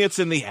 for me, it's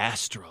in the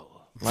astral.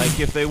 Like,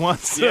 if they want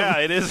some... Yeah,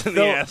 it is in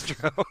the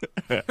Astro.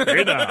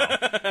 Hey,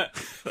 now.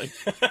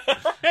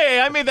 Hey,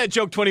 I made that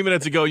joke 20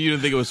 minutes ago. You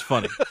didn't think it was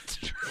funny.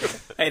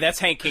 Hey, that's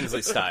Hank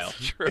Kingsley style.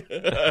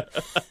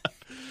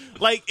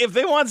 Like, if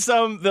they want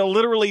some, they'll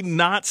literally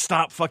not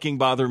stop fucking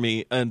bother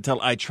me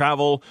until I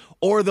travel,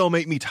 or they'll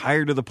make me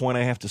tired to the point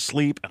I have to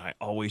sleep, and I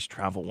always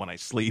travel when I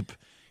sleep.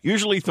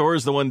 Usually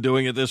Thor's the one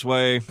doing it this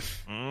way.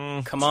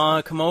 Come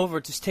on, come over.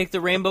 Just take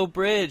the Rainbow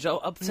Bridge.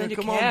 I'll send you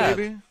a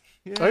cab.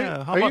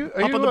 Yeah, hop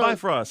on the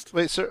Bifrost.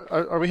 Wait, sir,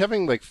 are we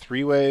having like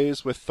three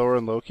ways with Thor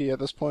and Loki at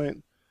this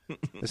point?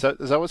 Is that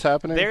what's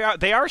happening?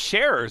 They are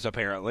sharers,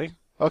 apparently.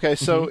 Okay,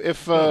 so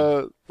if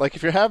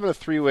you're having a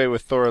three-way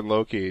with Thor and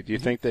Loki, do you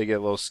think they get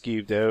a little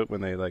skeeved out when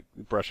they like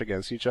brush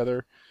against each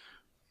other?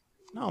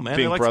 No, man,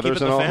 Being they like to keep it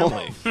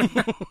brothers the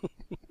family.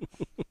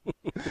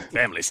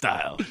 Family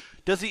style.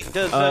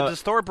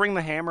 Does Thor bring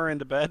the hammer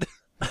into bed?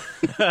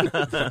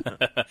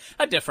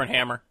 A different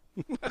hammer.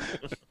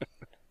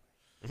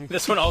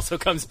 This one also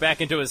comes back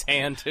into his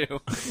hand,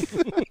 too.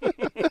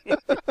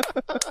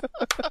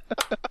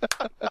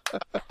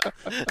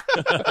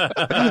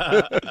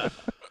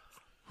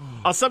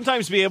 I'll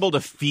sometimes be able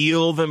to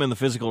feel them in the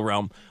physical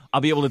realm.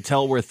 I'll be able to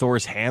tell where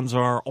Thor's hands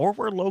are or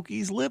where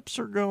Loki's lips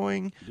are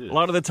going. A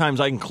lot of the times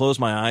I can close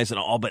my eyes and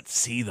all but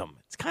see them.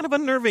 It's kind of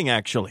unnerving,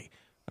 actually.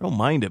 I don't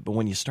mind it, but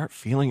when you start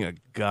feeling a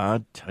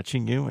god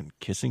touching you and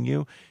kissing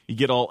you, you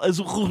get all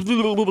about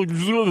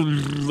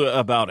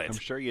it. I'm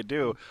sure you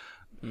do.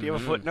 Do you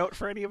have a footnote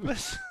for any of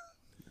this?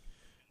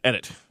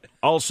 Edit.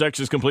 All sex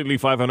is completely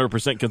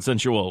 500%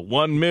 consensual.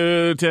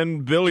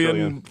 10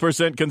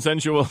 billion%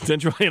 consensual. 10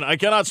 trillion. I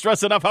cannot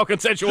stress enough how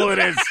consensual it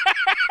is.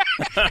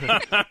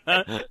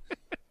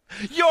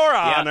 Your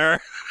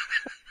Honor.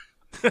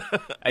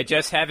 I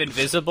just have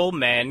invisible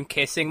men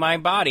kissing my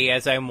body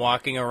as I'm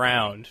walking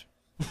around.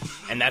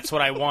 And that's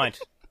what I want.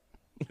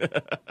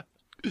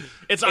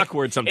 It's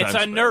awkward sometimes.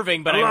 It's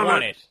unnerving, but I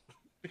want it.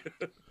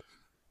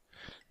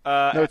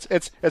 No,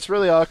 it's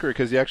really awkward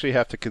because you actually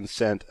have to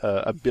consent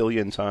a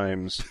billion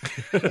times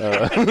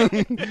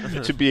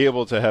to be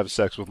able to have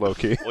sex with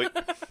Loki.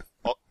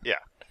 Yeah.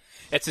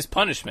 It's his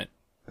punishment.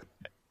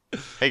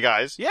 Hey,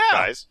 guys. Yeah.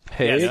 Guys.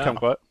 Hey, Yes.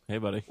 kumquat. Hey,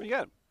 buddy. What do you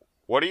got?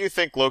 What do you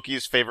think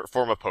Loki's favorite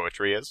form of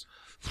poetry is?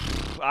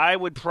 I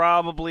would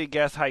probably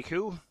guess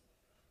haiku.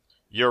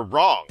 You're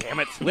wrong. Damn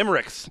it,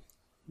 limericks.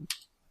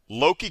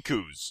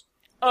 Loki-coos.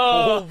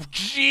 Oh,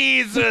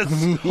 Jesus!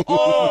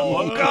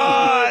 Oh,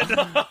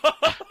 God!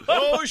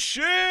 Oh,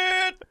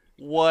 shit!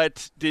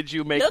 What did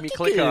you make me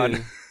click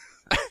on?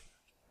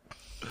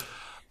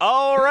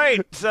 All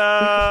right.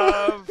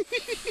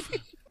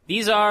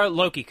 These are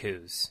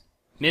Loki-coos.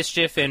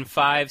 Mischief in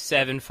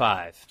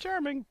 575.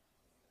 Charming.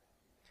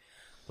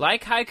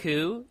 Like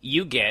haiku,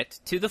 you get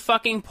to the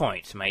fucking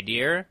point, my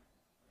dear.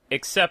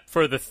 Except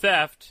for the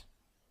theft.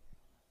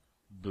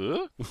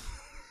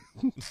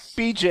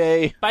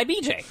 BJ. By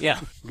BJ, yeah.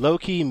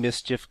 Loki,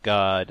 mischief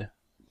god,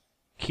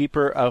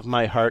 keeper of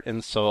my heart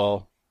and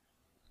soul,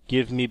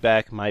 give me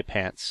back my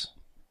pants.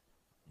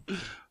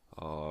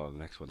 Oh, the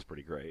next one's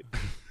pretty great.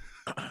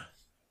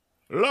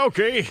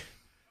 Loki,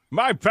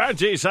 my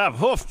panties have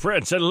hoof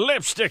prints and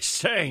lipstick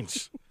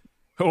stains.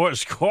 It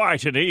was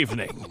quite an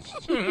evening.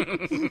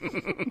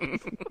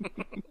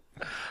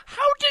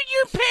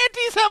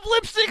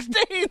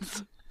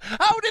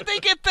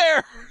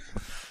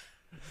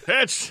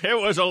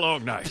 was a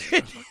long night.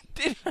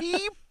 Did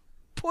he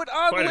put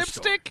on Quite a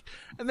lipstick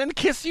and then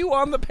kiss you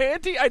on the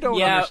panty? I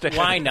don't understand.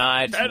 Why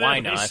not? And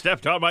Why then he not?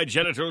 stepped on my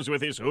genitals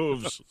with his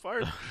hooves.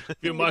 Fart.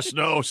 You must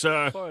know,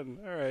 sir. Fun.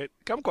 All right.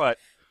 Kumquat.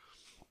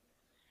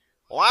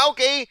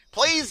 Loki,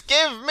 please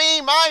give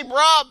me my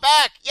bra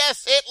back.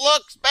 Yes, it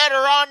looks better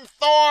on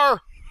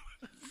Thor.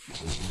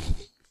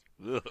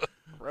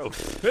 Gross.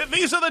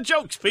 These are the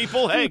jokes,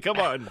 people. Hey, come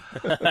on.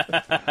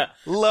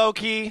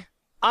 Loki,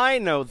 I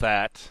know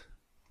that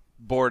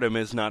boredom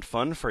is not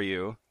fun for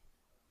you.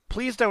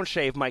 Please don't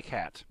shave my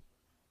cat.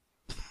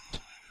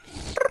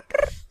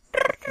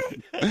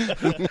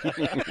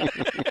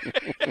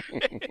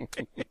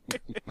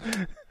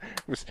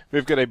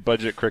 We've got a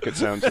budget cricket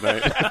sound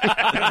tonight.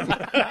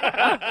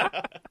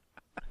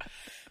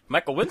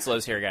 Michael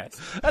Winslow's here, guys.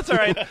 That's all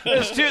right.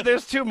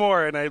 There's two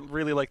more, and I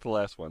really like the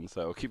last one,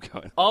 so keep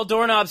going. All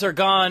doorknobs are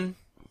gone.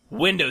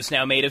 Windows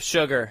now made of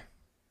sugar.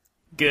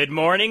 Good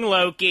morning,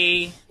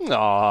 Loki.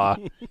 Aw.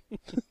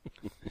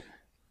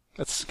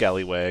 That's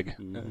scallywag.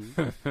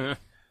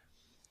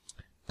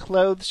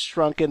 Clothes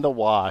shrunk in the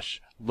wash.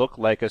 Look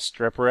like a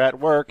stripper at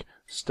work.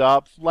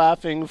 Stop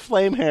laughing,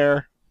 flame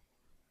hair.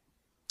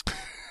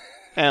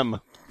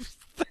 M.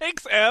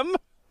 Thanks, M.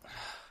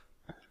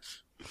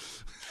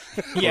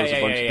 Yeah.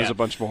 There's a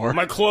bunch more.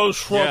 My clothes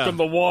shrunk in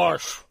the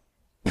wash.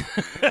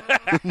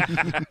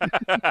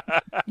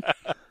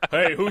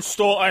 Hey, who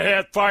stole? I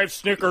had 5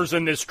 Snickers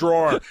in this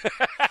drawer.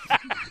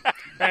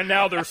 And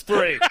now there's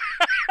 3.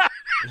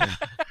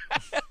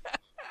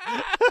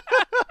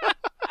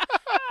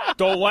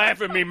 Don't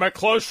laugh at me. My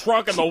clothes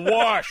shrunk in the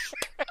wash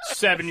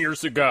 7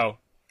 years ago.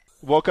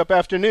 Woke up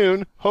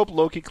afternoon. Hope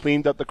Loki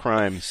cleaned up the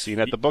crime. Seen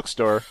at the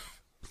bookstore.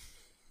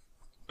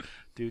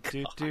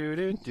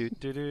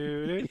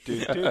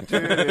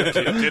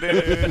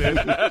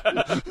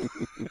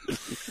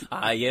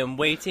 I am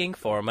waiting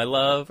for my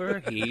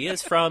lover. He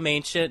is from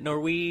ancient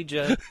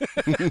Norwegia.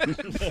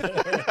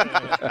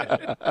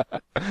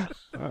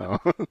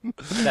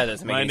 That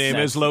doesn't make My any name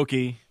sense. is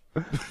Loki.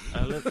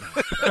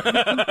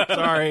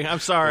 Sorry, I'm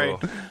sorry.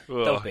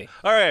 Don't be.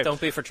 All right. Don't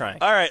be for trying.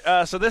 All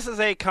right, so this is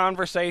a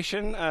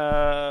conversation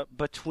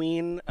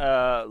between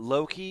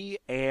Loki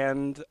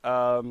and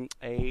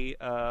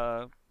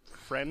a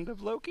friend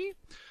of Loki.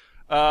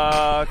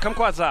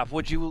 Kumquat Zop,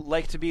 would you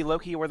like to be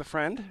Loki or the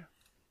friend?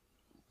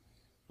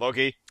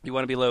 Loki. You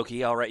want to be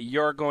Loki? All right,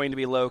 you're going to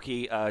be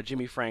Loki.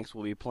 Jimmy Franks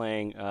will be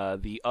playing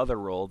the other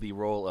role, the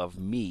role of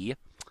me.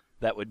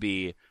 That would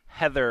be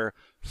Heather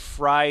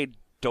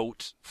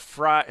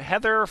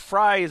Heather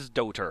Fry's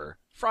daughter.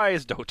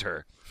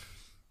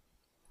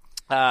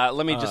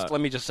 Let me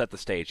just set the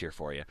stage here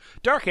for you.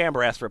 Dark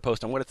Amber asked for a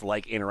post on what it's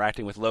like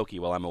interacting with Loki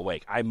while I'm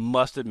awake. I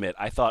must admit,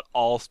 I thought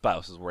all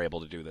spouses were able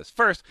to do this.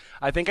 First,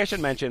 I think I should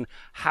mention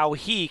how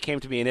he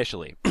came to me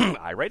initially.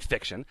 I write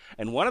fiction,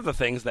 and one of the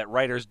things that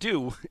writers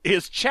do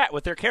is chat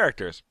with their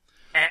characters.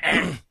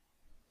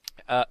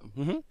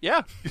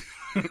 Yeah,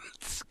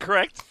 that's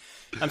correct.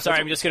 I'm sorry,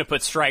 I'm just going to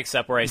put strikes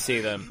up where I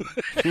see them.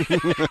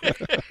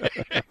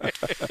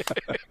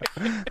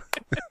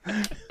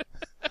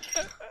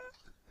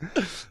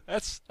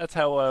 That's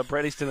how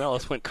Bret Easton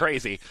Ellis went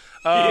crazy.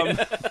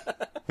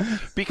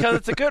 Because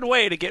it's a good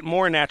way to get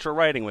more natural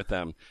writing with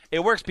them.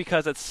 It works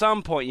because at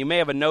some point you may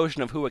have a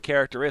notion of who a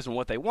character is and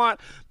what they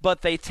want,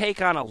 but they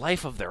take on a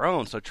life of their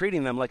own, so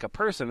treating them like a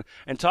person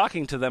and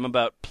talking to them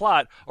about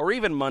plot or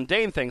even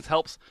mundane things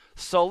helps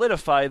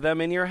solidify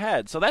them in your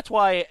head. So that's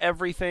why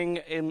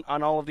everything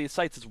on all of these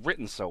sites is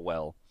written so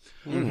well.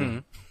 Mm-hmm.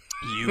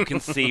 You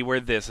can see where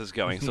this is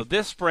going. So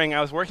this spring,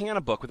 I was working on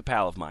a book with a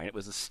pal of mine. It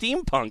was a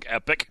steampunk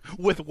epic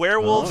with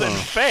werewolves and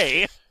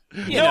fae.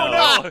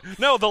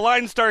 No, the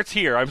line starts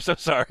here. I'm so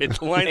sorry.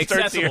 The line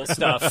starts here.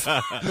 Accessible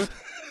stuff.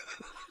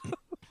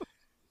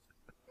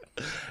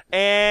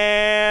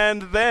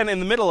 And then in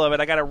the middle of it,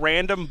 I got a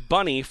random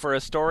bunny for a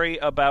story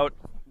about...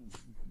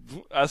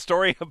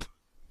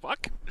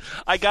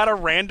 I got a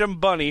random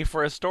bunny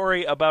for a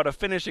story about a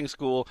finishing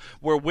school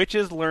where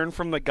witches learn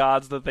from the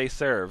gods that they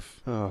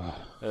serve.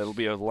 It'll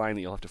be a line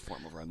that you'll have to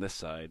form over on this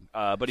side.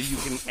 But if you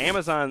can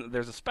Amazon,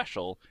 there's a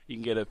special. You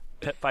can get a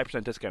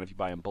 5% discount if you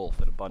buy them both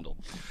in a bundle.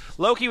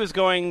 Loki was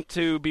going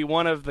to be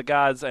one of the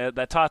gods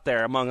that taught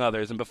there, among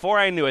others. And before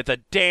I knew it, the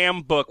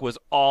damn book was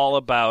all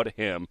about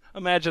him.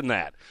 Imagine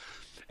that.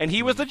 And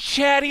he was the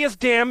chattiest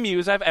damn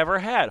muse I've ever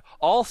had.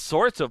 All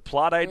sorts of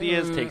plot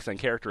ideas, takes on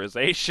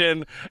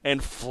characterization,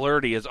 and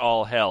flirty as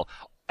all hell.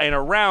 And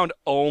around,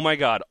 oh my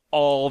god,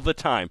 all the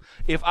time.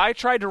 If I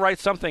tried to write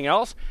something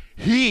else,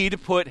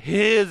 he'd put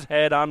his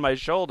head on my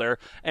shoulder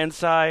and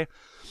sigh,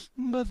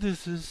 "But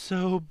this is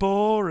so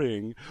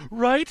boring.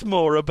 Write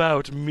more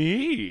about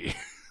me."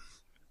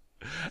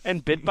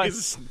 And bit by...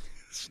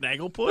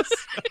 Snagglepuss?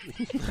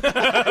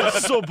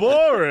 So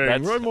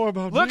boring. Write more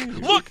about me.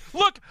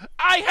 Look!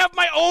 I have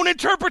my own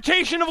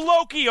interpretation of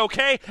Loki,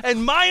 okay?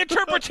 And my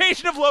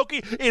interpretation of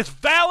Loki is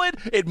valid.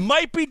 It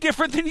might be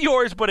different than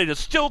yours, but it is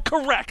still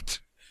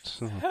correct.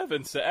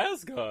 Heavens to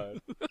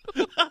Asgard.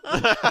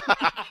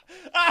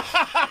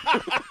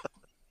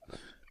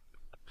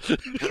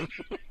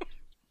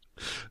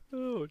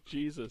 Oh,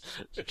 Jesus.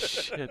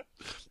 Shit.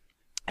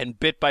 And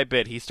bit by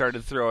bit, he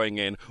started throwing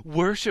in,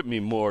 "Worship me,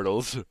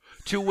 mortals,"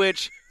 to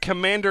which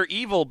Commander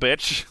Evil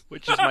Bitch,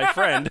 which is my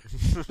friend,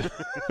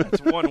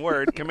 that's one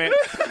word,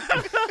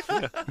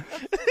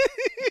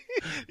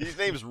 These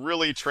names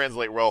really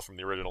translate well from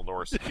the original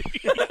Norse.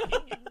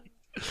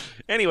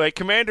 Anyway,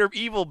 Commander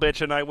Evil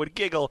Bitch and I would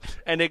giggle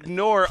and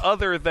ignore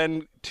other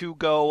than to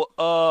go,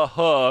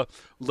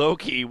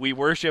 Loki, we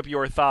worship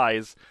your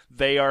thighs.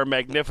 They are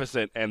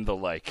magnificent, and the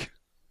like.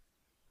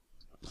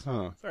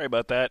 Huh. Sorry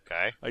about that.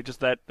 Okay.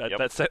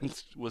 That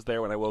sentence was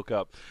there when I woke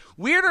up.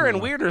 Weirder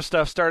and weirder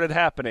stuff started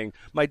happening.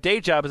 My day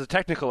job as a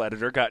technical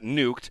editor got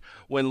nuked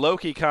when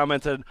Loki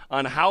commented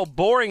on how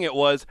boring it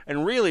was,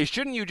 and really,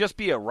 shouldn't you just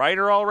be a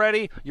writer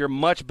already? You're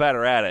much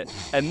better at it.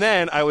 And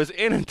then I was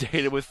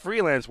inundated with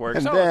freelance work.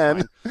 And so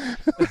then...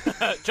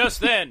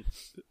 Just then.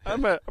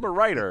 I'm a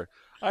writer.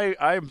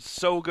 I'm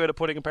so good at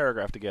putting a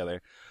paragraph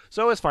together.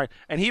 So it's fine.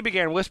 And he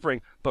began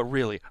whispering, "But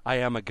really, I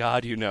am a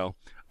god, you know."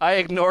 I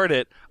ignored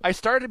it. I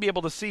started to be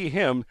able to see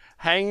him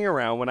hanging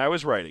around when I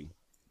was writing.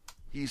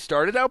 He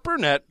started out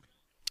brunette,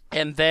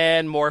 and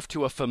then morphed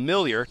to a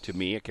familiar, to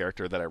me, a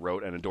character that I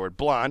wrote and adored,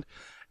 blonde.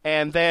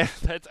 And then,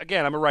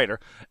 again, I'm a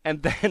writer.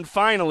 And then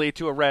finally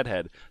to a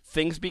redhead.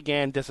 Things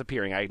began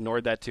disappearing. I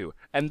ignored that too.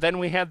 And then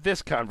we had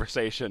this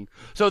conversation.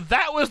 So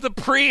that was the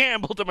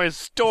preamble to my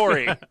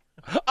story.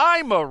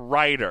 I'm a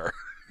writer.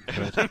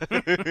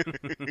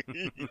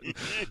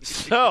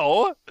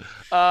 So,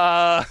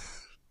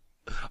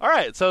 all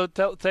right, so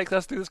take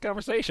us through this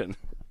conversation.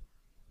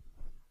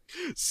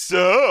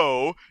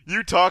 So,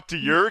 you talk to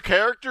your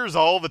characters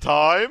all the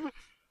time?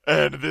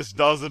 And this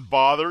doesn't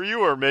bother you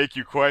or make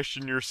you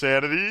question your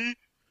sanity?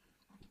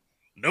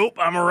 Nope,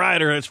 I'm a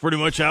writer. That's pretty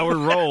much how we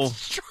roll.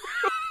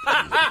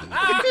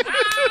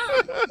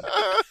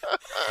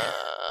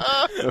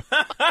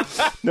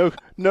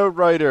 No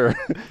writer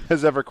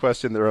has ever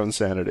questioned their own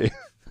sanity.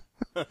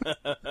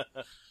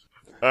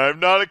 I'm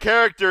not a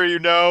character, you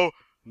know.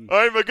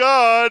 I'm a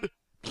god.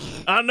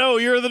 I know,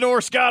 you're the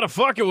Norse god of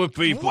fucking with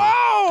people.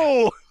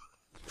 Whoa!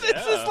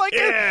 This is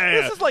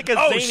like a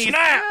Oh, zany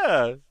snap!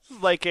 Yeah. This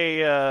is like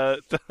a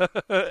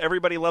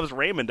Everybody Loves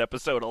Raymond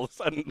episode all of a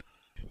sudden.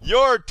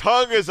 Your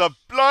tongue is a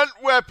blunt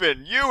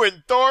weapon. You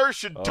and Thor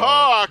should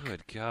talk.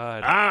 Good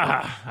God.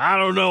 I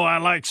don't know. I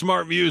like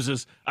smart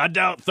muses. I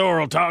doubt Thor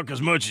will talk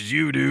as much as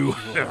you do.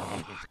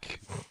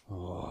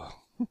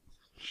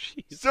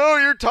 So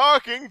you're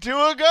talking to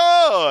a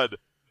god.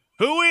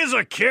 Who is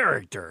a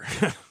character?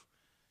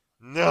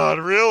 Not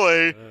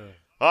really.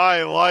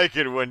 I like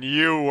it when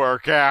you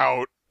work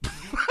out.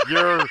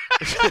 You're...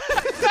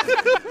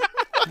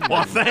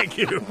 Well, thank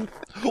you.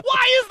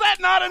 Why is that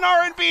not an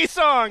R&B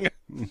song?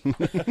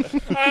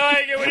 I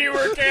like it when you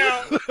work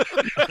out.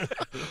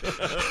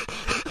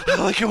 I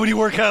like it when you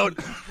work out.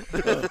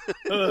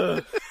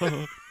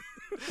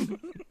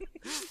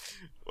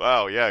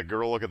 Wow, yeah,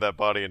 girl, look at that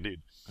body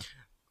indeed.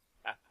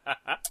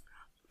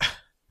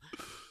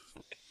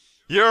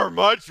 You're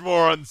much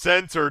more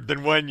uncensored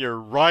than when you're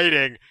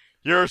writing.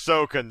 You're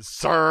so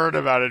concerned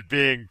about it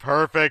being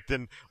perfect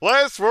and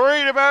less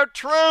worried about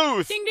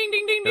truth. Ding, ding,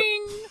 ding, ding,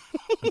 ding.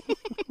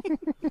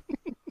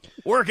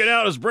 Working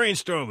out is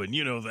brainstorming.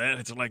 You know that.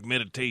 It's like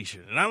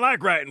meditation. And I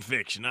like writing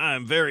fiction. I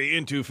am very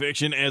into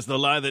fiction as the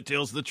lie that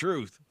tells the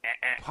truth.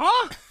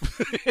 Huh?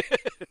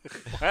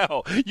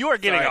 Wow, you are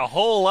getting a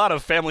whole lot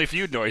of Family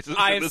Feud noises in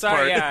I'm this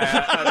sorry, part.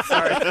 yeah, I'm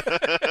sorry.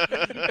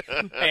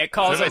 Hey, it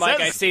calls them like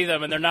I see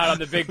them, and they're not on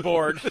the big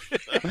board.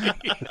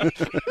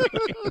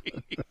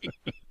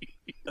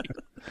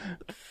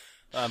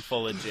 I'm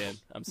full of gin.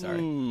 I'm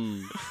sorry.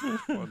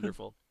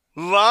 Wonderful.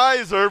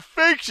 Lies are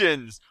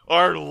fictions.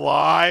 Are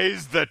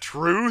lies the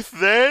truth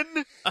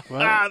then?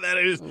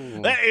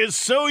 That is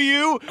so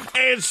you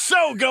and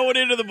so going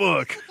into the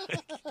book.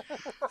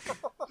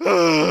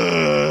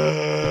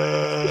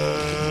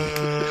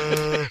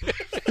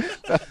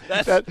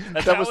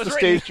 That was the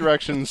stage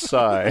direction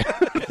sigh.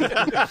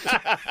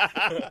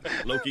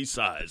 Loki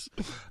sighs.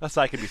 A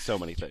sigh can be so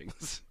many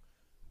things.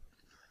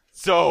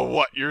 So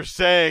what you're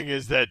saying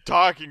is that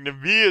talking to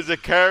me as a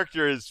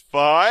character is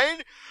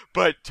fine,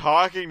 but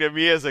talking to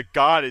me as a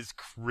god is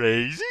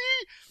crazy?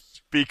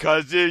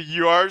 Because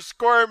you are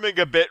squirming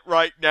a bit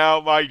right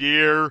now, my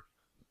dear.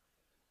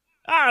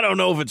 I don't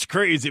know if it's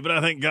crazy, but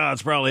I think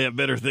gods probably have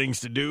better things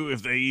to do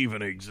if they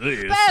even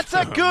exist. That's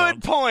a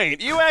good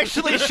point. You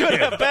actually should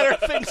have better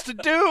things to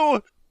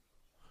do.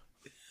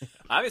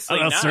 Obviously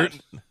I'm not.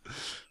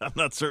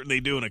 not certain they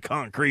do in a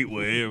concrete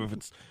way, if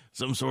it's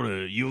some sort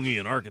of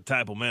Jungian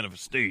archetypal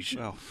manifestation.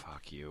 Oh,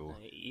 fuck you.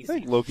 I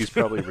think Loki's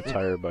probably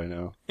retired by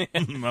now.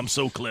 I'm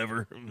so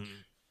clever.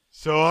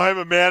 So I'm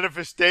a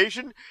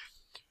manifestation?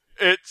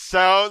 It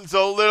sounds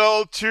a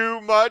little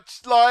too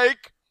much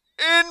like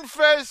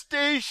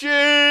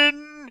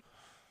infestation.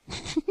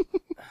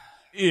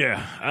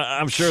 Yeah,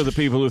 I'm sure the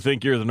people who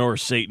think you're the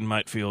Norse Satan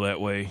might feel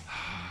that way.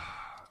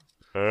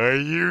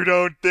 You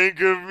don't think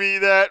of me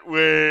that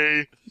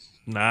way.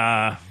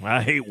 Nah,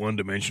 I hate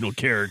one-dimensional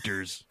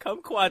characters.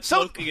 Kumquat's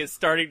Loki is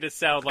starting to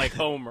sound like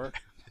Homer.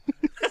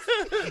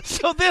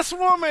 So this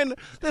woman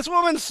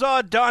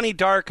saw Donnie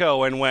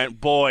Darko and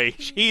went, boy,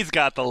 she's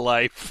got the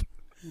life.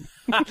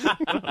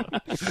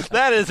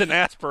 That is an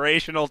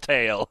aspirational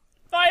tale.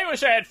 I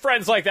wish I had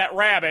friends like that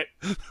rabbit.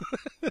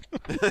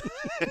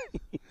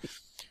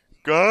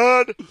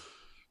 God!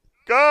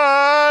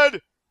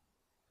 God!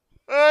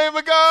 I'm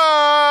a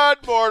god,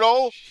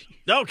 mortal!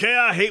 Okay,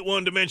 I hate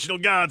one-dimensional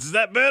gods. Is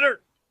that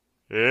better?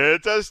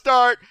 It's a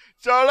start,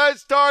 so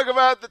let's talk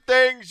about the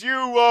things you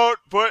won't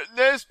put in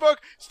this book,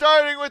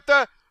 starting with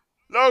the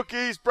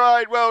Loki's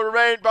bride will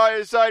remain by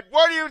his side.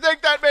 What do you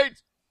think that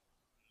means?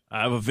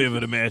 I have a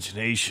vivid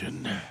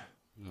imagination.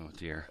 Oh,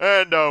 dear.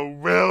 And a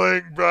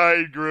willing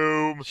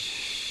bridegroom.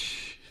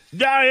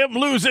 I am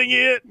losing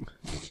it.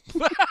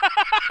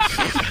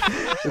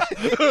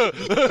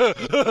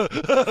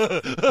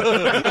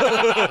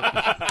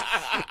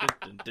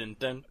 Dun,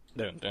 dun,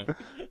 dun, dun.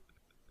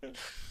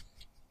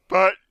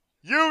 But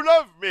you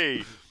love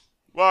me.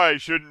 Why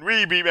shouldn't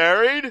we be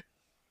married?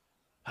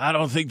 I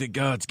don't think that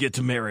gods get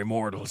to marry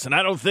mortals, and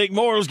I don't think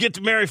mortals get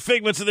to marry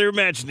figments of their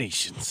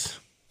imaginations.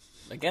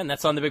 Again,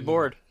 that's on the big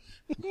board.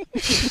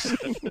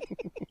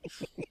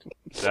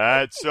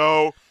 That's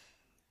so.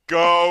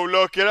 Go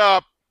look it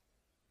up.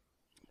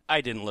 I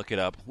didn't look it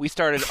up. We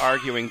started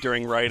arguing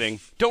during writing.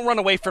 Don't run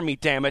away from me,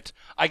 damn it.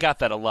 I got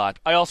that a lot.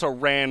 I also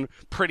ran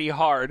pretty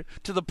hard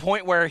to the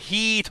point where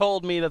he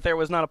told me that there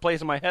was not a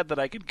place in my head that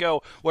I could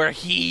go where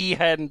he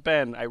hadn't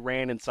been. I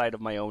ran inside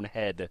of my own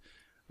head.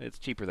 It's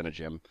cheaper than a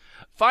gym.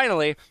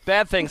 Finally,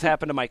 bad things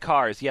happened to my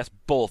cars. Yes,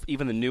 both,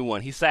 even the new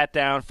one. He sat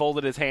down,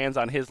 folded his hands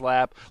on his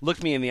lap,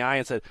 looked me in the eye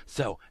and said,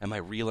 "So, am I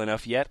real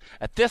enough yet?"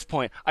 At this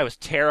point, I was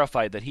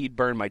terrified that he'd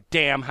burn my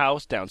damn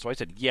house down, so I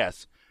said,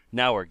 "Yes.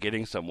 Now we're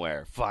getting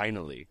somewhere.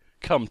 Finally.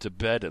 Come to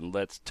bed and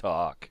let's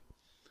talk."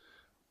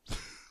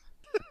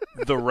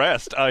 The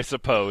rest, I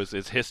suppose,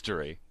 is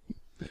history.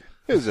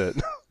 Is it?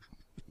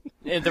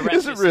 The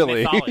rest is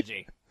really?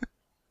 mythology.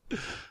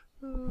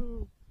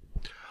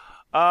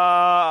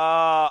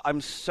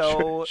 I'm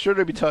so Sure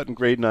to be taught in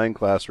grade 9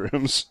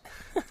 classrooms.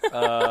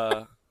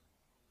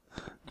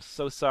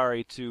 so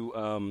sorry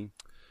to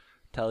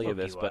tell you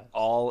this, but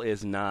all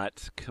is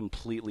not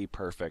completely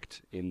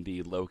perfect in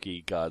the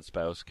Loki God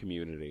spouse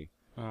community.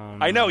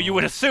 I know you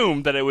would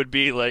assume that it would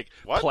be like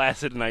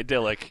placid and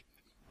idyllic.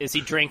 Is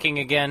he drinking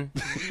again?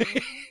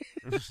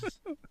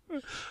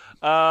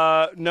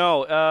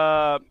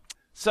 No.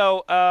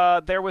 So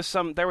there was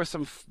some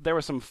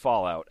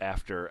fallout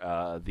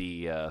after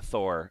the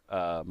Thor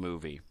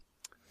movie,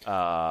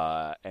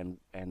 and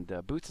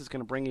Boots is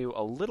going to bring you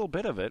a little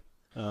bit of it.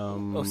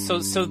 So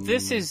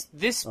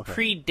this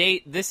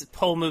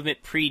whole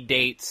movement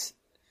predates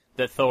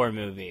the Thor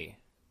movie.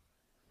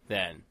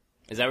 Then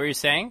is that what you're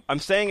saying? I'm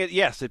saying it.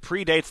 Yes, it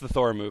predates the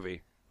Thor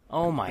movie.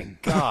 Oh my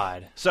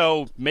god!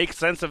 So make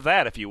sense of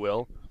that, if you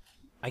will.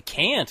 I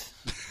can't.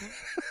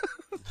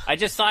 I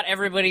just thought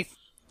everybody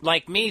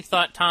like me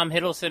thought Tom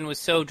Hiddleston was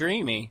so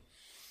dreamy.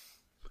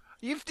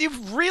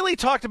 You've really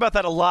talked about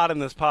that a lot in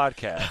this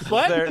podcast.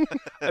 What?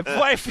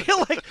 I feel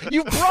like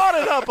you brought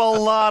it up a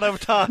lot of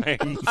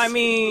times. I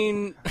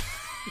mean,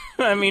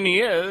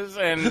 he is,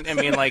 and I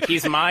mean, like,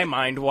 he's my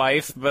mind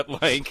wife, but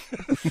like,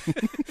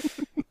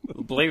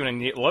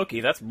 believing in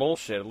Loki, that's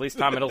bullshit. At least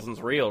Tom Hiddleston's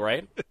real,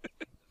 right?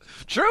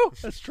 True.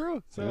 That's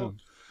true. So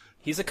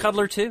he's a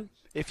cuddler too.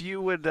 If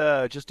you would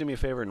just do me a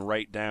favor and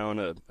write down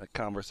a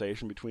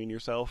conversation between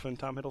yourself and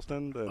Tom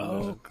Hiddleston.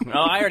 Then,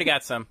 I already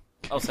got some.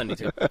 I'll send it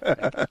to you.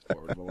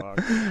 Forward along.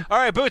 All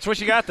right, Boots, what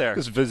you got there?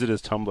 Just visit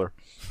his Tumblr.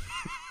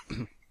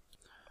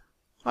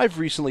 I've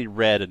recently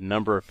read a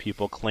number of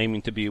people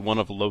claiming to be one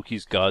of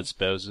Loki's god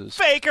spouses.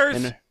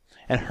 Fakers!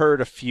 And heard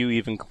a few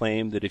even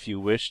claim that if you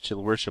wish to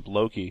worship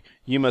Loki,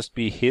 you must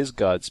be his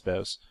god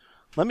spouse.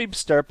 Let me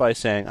start by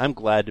saying I'm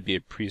glad to be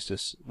a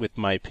priestess with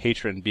my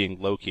patron being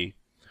Loki.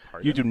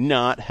 Pardon? You do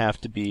not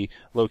have to be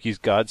Loki's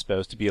god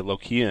spouse to be a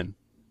Lokian.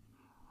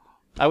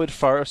 I would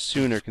far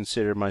sooner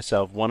consider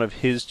myself one of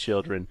his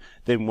children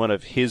than one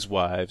of his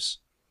wives.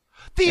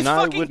 These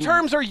fucking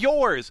terms are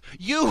yours.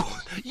 You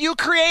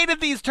created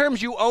these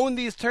terms. You own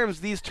these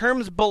terms. These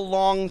terms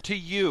belong to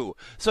you.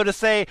 So to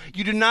say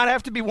you do not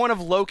have to be one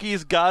of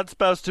Loki's god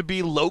spouse to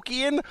be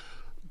Lokian,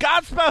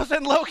 god spouse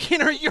and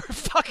Lokian are your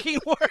fucking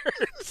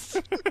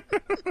words.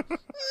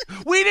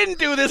 We didn't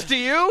do this to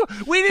you.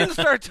 We didn't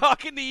start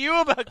talking to you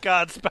about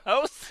god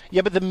spouse.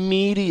 Yeah, but the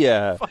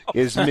media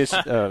is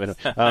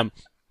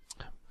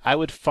I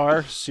would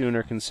far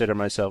sooner consider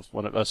myself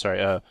one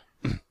of...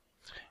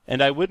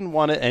 and I wouldn't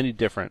want it any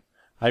different.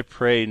 I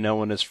pray no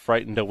one is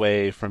frightened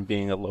away from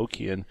being a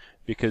Lokian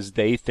because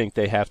they think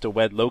they have to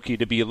wed Loki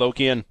to be a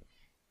Lokian.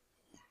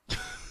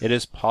 It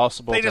is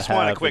possible they to just have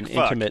want a quick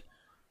fuck.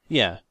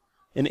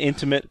 An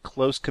intimate,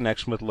 close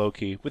connection with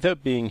Loki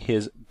without being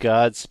his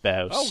god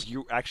spouse. Oh,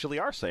 you actually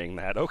are saying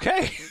that.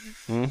 Okay.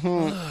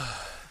 Mm-hmm.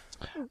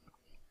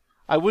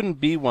 I wouldn't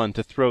be one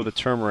to throw the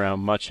term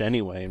around much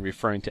anyway in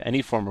referring to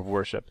any form of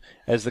worship,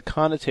 as the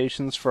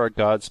connotations for a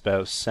god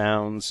spouse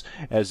sounds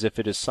as if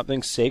it is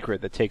something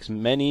sacred that takes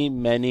many,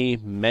 many,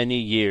 many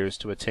years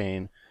to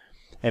attain.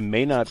 and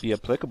may not be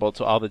applicable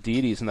to all the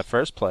deities in the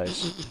first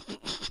place.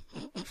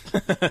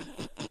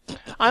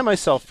 I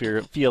myself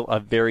feel a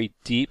very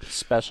deep,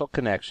 special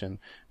connection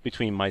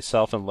between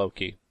myself and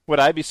Loki. Would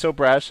I be so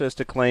brash as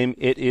to claim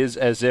it is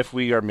as if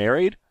we are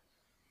married?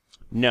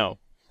 No.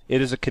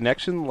 It is a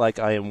connection like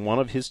I am one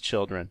of his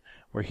children,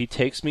 where he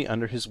takes me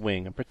under his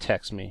wing and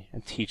protects me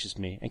and teaches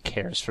me and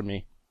cares for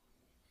me.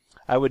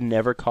 I would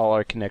never call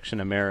our connection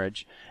a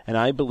marriage, and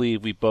I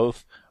believe we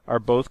are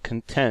both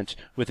content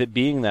with it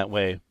being that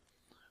way.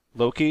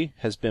 Loki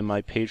has been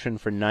my patron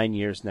for 9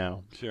 years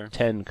now. Sure.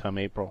 10 come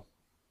April.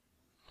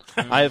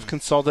 I have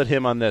consulted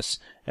him on this,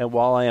 and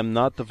while I am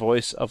not the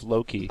voice of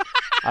Loki,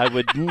 I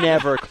would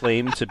never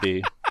claim to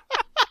be.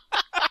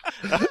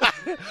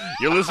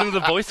 You're listening to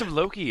the voice of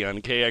Loki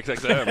on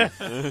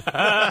KXXM.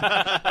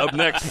 Up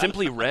next,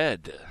 Simply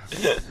Red.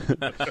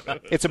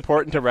 It's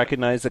important to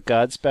recognize that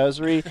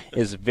godspousery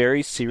is a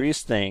very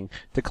serious thing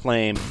to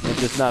claim and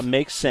does not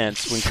make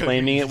sense when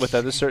claiming it with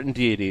other certain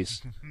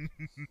deities.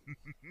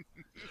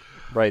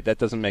 Right, that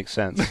doesn't make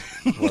sense,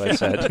 what I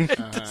said.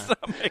 It does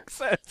not make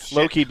sense.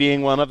 Loki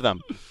being one of them.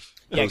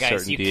 Yeah, Those guys,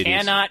 certain you deities.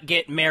 cannot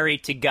get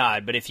married to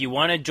God, but if you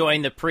want to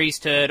join the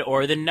priesthood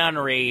or the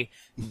nunnery,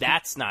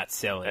 that's not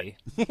silly.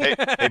 Hey,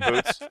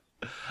 Boots.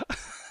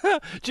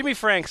 Jimmy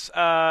Franks.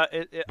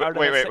 Wait.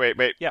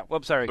 Yeah,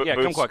 well, sorry. Boots,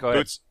 Come quick, go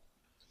ahead.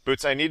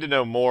 Boots, I need to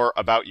know more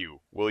about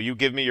you. Will you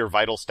give me your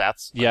vital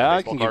stats? Yeah, I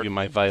baseball can card? give you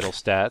my vital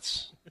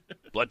stats.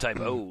 Blood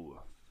type O.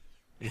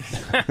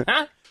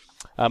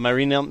 My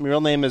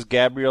real name is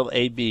Gabriel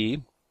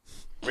A.B.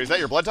 Wait, is that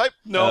your blood type?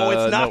 No,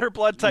 it's not no. her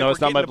blood type. No, We're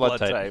it's not getting my to blood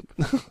type.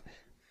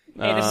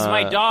 Hey, this is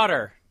my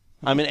daughter.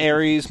 I'm an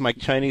Aries. My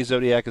Chinese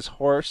zodiac is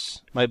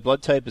horse. My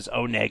blood type is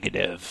O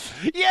negative.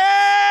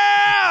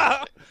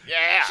 Yeah!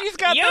 Yeah. She's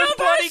got those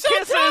bloody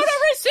kisses!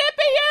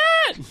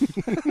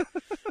 recipient!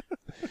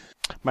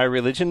 My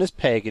religion is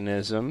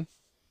paganism.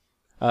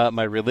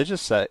 My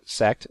religious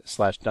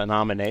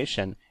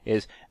sect/denomination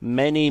is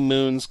Many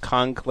Moons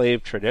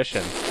Conclave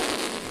Tradition.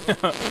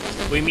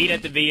 We meet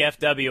at the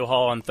VFW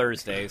hall on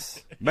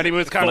Thursdays. Many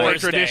Moons Conclave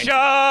Thursday. Tradition!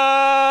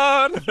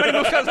 Many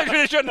Moons Conclave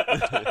Tradition!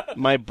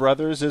 My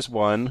brothers is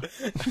 1.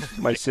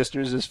 My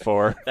sisters is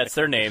 4. That's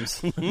their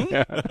names.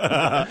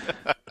 I'm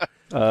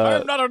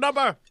not a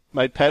number.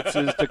 My pets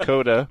is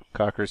Dakota,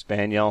 Cocker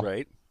Spaniel.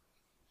 Right.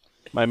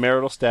 My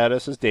marital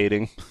status is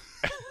dating.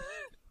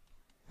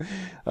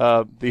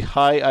 The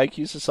high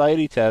IQ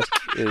society test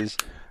is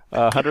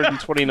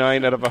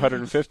 129 out of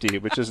 150,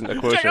 which isn't a Check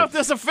quotient. out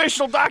this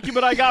official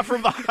document I got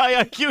from the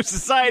High IQ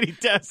Society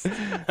test.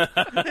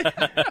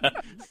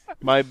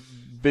 My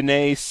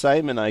B'nai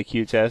Simon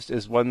IQ test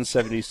is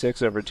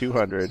 176 over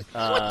 200.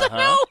 What the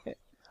hell?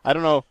 I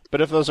don't know,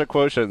 but if those are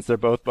quotients, they're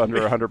both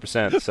under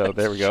 100%, so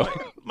there we go.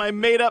 My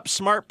made-up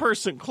smart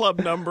person club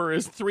number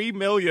is 3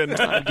 million.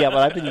 Yeah, but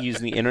I've been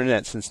using the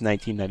internet since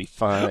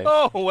 1995.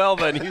 Oh, well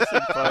then, you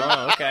said fun.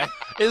 Oh, okay.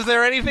 Is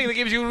there anything that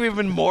gives you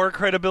even more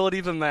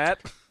credibility than that?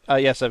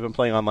 Yes, I've been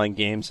playing online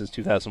games since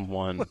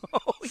 2001.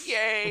 Oh,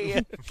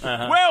 yay!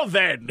 Well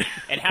then.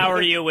 And how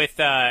are you with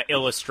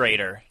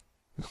Illustrator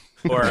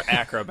or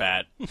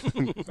Acrobat?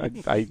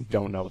 I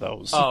don't know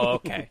those. Oh,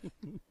 okay.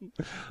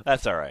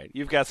 That's all right.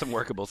 You've got some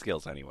workable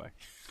skills anyway.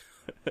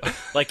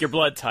 Like your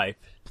blood type.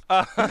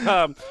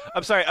 I'm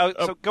sorry.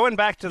 So going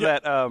back to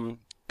that,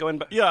 going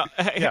back. Yeah.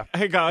 Hey, Yeah.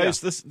 hey guys,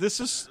 this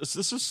is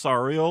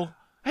Sariel.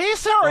 Hey,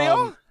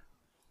 Sario.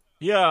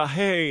 Yeah.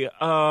 Hey.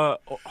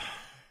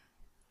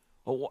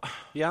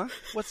 Yeah.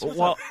 What's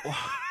Well,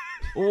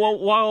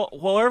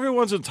 while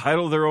everyone's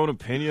entitled to their own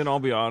opinion, I'll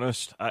be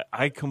honest,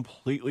 I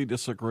completely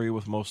disagree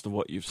with most of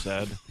what you've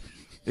said.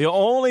 The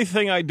only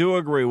thing I do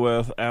agree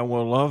with, and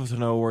would love to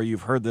know where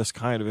you've heard this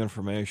kind of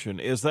information,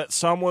 is that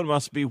someone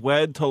must be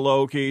wed to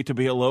Loki to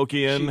be a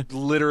Lokian. She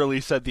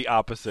literally said the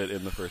opposite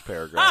in the first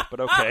paragraph, but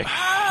okay.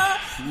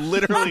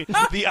 Literally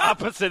the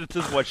opposite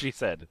is what she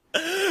said.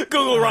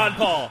 Google Ron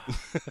Paul.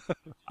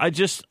 I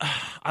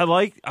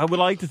would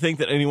like to think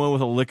that anyone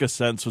with a lick of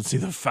sense would see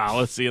the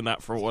fallacy in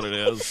that for what it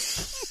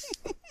is.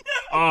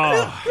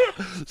 Oh.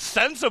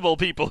 Sensible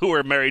people who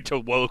are married to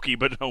Loki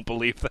but don't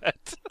believe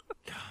that.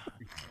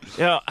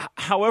 Yeah,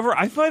 however,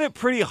 I find it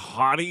pretty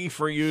haughty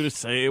for you to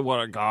say what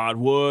a god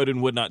would and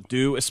would not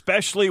do,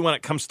 especially when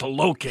it comes to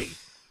Loki.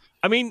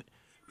 I mean,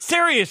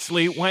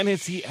 seriously, when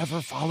has he ever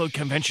followed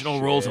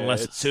conventional rules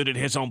unless it suited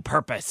his own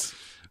purpose?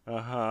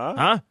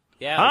 Huh?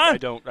 Yeah. Huh? I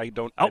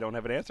don't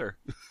have an answer.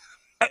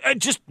 I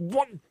just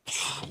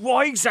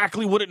why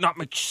exactly would it not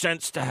make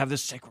sense to have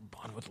this sacred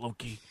bond with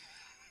Loki?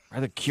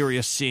 Rather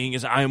curious, seeing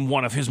as I am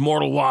one of his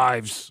mortal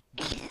wives.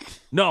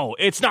 No,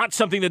 it's not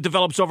something that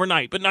develops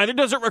overnight, but neither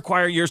does it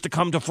require years to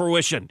come to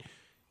fruition.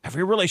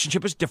 Every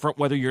relationship is different,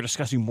 whether you're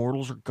discussing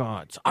mortals or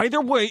gods.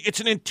 Either way, it's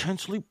an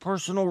intensely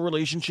personal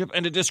relationship,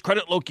 and to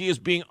discredit Loki as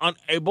being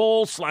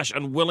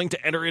unable/unwilling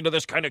to enter into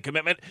this kind of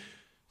commitment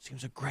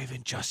seems a grave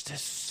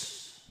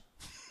injustice.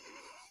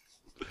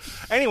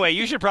 Anyway,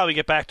 you should probably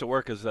get back to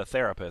work as a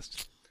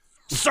therapist.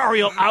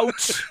 Sorry,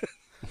 out!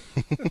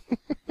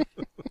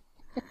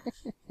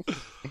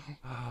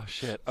 Oh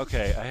shit.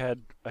 Okay,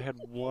 I I had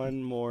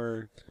one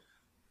more.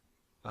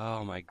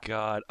 Oh my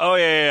god. Oh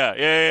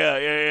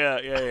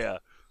yeah.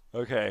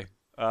 Okay.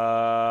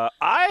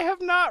 I have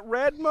not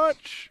read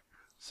much,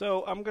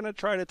 so I'm gonna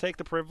try to take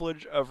the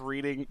privilege of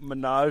reading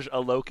Menage a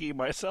Loki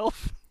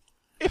myself,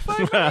 if I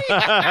may.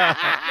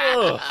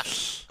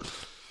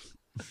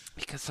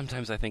 Because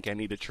sometimes I think I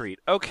need a treat.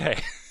 Okay.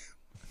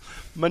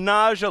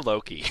 Menage a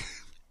Loki.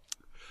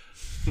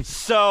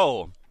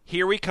 So,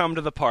 here we come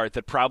to the part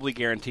that probably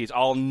guarantees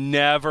I'll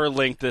never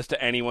link this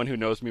to anyone who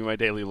knows me in my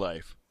daily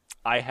life.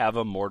 I have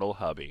a mortal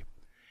hubby.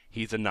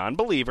 He's a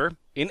non-believer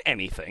in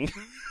anything.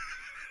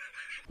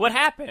 What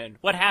happened?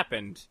 What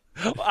happened?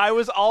 I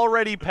was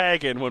already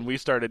pagan when we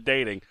started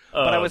dating,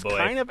 but I was boy.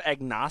 kind of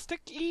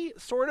agnostic-y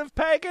sort of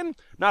pagan.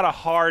 Not a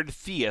hard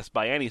theist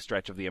by any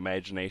stretch of the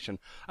imagination.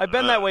 I've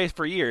been that way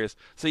for years,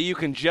 so you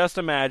can just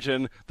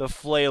imagine the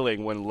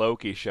flailing when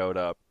Loki showed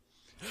up.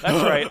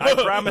 That's right, I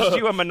promised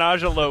you a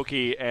Menage a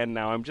Loki, and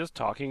now I'm just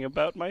talking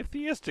about my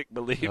theistic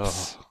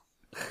beliefs.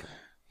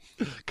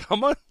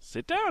 Come on,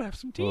 sit down, have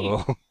some tea.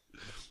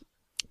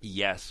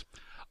 Yes,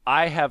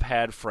 I have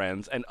had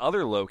friends and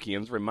other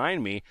Lokians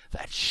remind me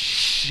that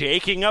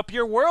shaking up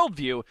your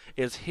worldview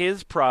is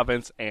his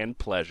province and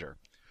pleasure.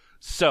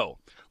 So,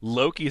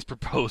 Loki's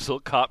proposal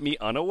caught me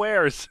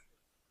unawares.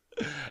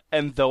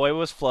 And though I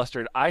was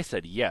flustered, I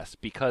said yes,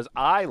 because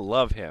I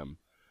love him.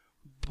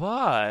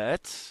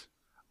 But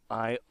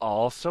I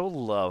also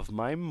love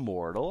my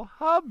mortal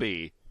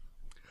hubby.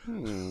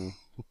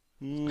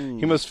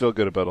 He must feel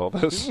good about all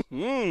this.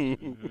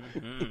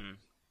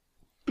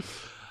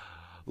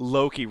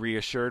 Loki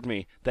reassured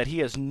me that he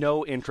has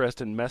no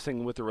interest in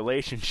messing with the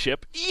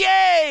relationship.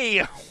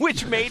 Yay!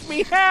 Which made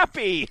me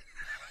happy.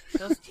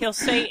 He'll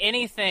say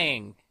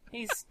anything.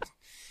 He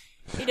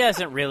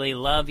doesn't really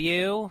love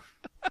you.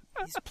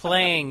 He's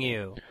playing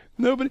you.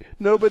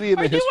 Nobody in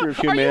the history of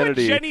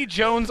humanity. Are you a Jenny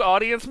Jones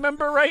audience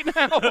member right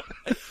now?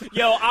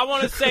 Yo, I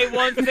want to say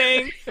one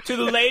thing to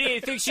the lady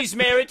who thinks she's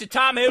married to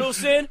Tom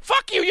Hiddleston.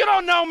 Fuck you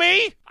don't know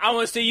me! I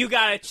want to say you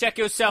gotta check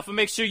yourself and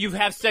make sure you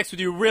have sex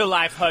with your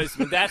real-life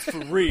husband. That's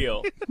for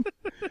real.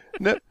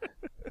 No,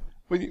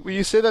 when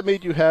you say that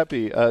made you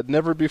happy,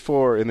 never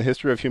before in the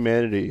history of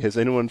humanity has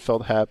anyone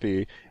felt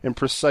happy in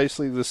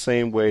precisely the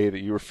same way that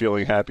you were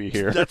feeling happy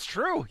here. That's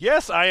true.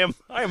 Yes, I am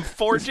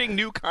forging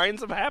new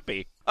kinds of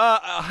happy.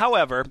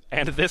 However,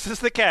 and this is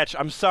the catch.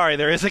 I'm sorry,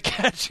 there is a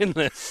catch in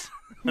this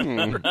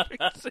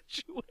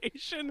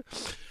situation.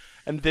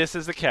 And this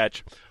is the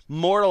catch.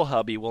 Mortal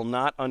hubby will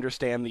not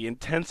understand the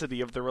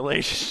intensity of the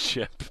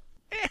relationship.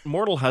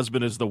 Mortal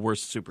husband is the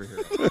worst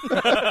superhero.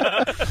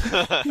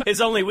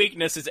 His only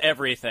weakness is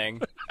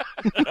everything.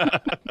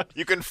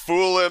 You can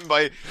fool him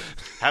by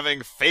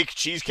having fake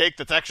cheesecake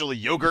that's actually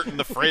yogurt in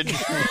the fridge.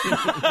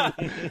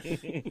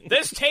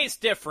 This tastes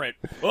different.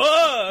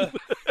 Whoa!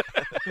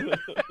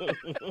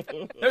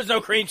 There's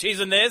no cream cheese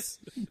in this.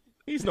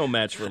 He's no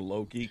match for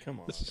Loki. Come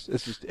on.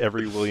 It's just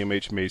every William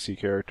H. Macy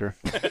character.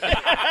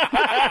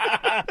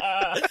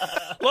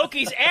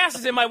 Loki's ass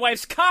is in my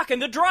wife's cock in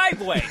the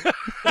driveway.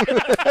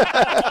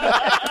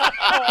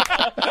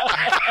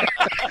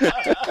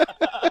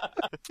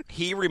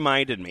 He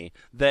reminded me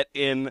that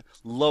in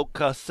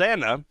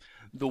Lokasena,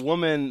 the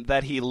woman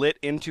that he lit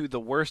into the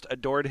worst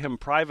adored him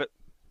private...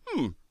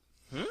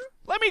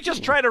 Let me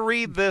just try to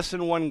read this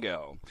in one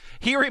go.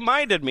 He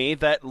reminded me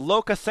that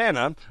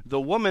Lokasena, the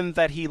woman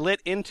that he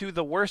lit into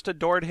the worst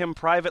adored him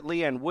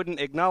privately and wouldn't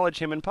acknowledge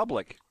him in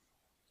public.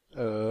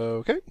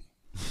 Okay.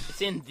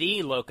 It's in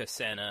the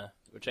Lokasena,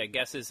 which I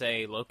guess is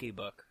a Loki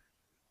book.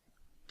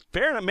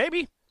 Fair enough,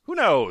 maybe. Who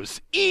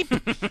knows? Eep!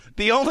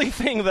 The only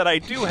thing that I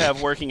do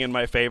have working in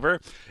my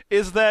favor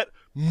is that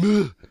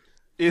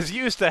is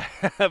used to me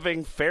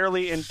having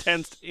fairly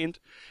intense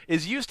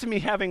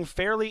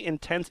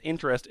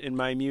interest in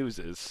my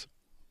muses.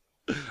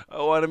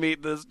 I want to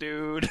meet this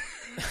dude.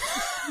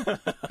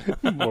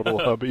 Mortal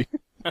hubby.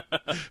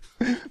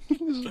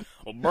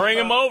 Well, bring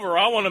him over.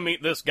 I want to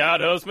meet this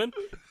god husband.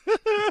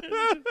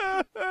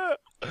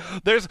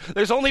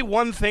 There's only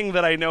one thing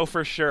that I know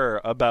for sure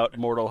about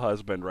Mortal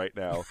Husband right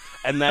now,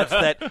 and that's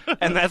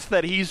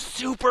that he's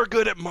super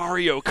good at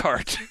Mario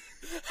Kart.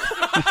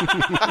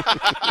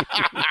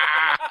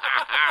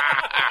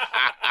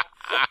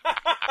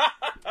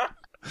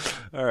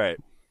 All right.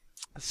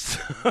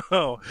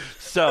 So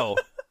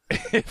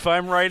if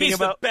I'm writing He's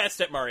about the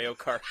best at Mario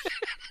Kart.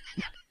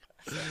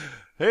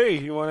 Hey,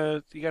 you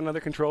got another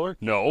controller?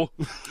 No.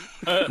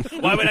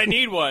 Why would I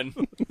need one?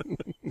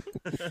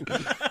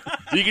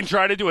 You can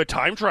try to do a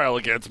time trial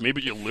against me,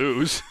 but you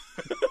lose.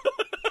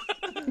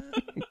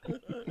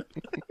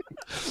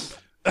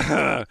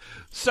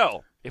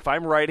 So, if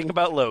I'm writing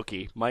about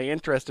Loki, my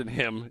interest in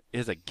him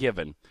is a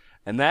given.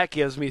 And that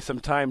gives me some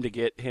time to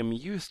get him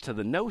used to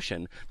the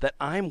notion that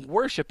I'm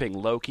worshiping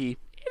Loki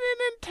in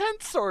an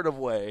intense sort of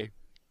way.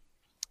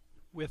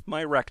 With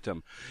my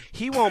rectum.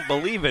 He won't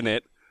believe in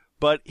it,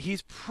 but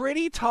he's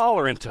pretty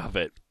tolerant of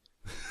it.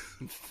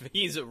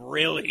 He's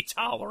really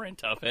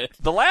tolerant of it.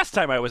 The last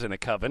time I was in a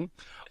coven,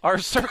 our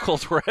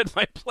circles were at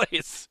my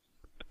place.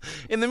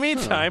 In the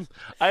meantime,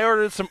 I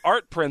ordered some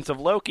art prints of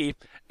Loki,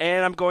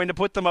 and I'm going to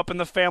put them up in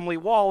the family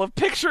wall of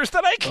pictures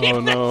that I keep. Oh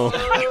no!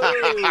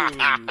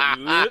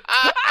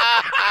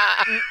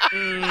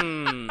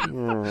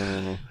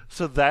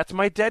 So that's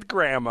my dead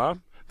grandma.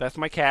 That's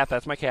my cat.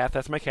 That's my cat.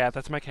 That's my cat.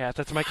 That's my cat.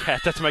 That's my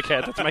cat. That's my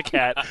cat. That's my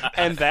cat.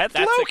 And that's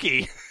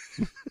Loki.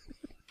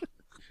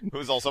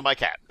 Who's also my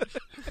cat.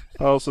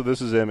 Also,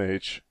 this is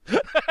MH.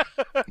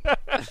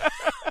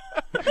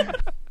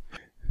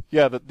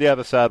 Yeah,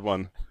 the sad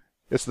one.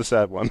 It's the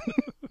sad one.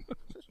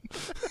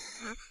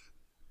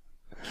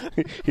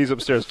 He's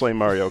upstairs playing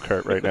Mario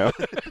Kart right now.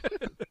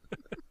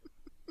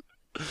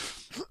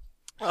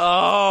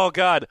 Oh,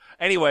 God.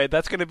 Anyway,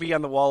 that's going to be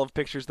on the wall of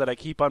pictures that I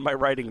keep on my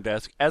writing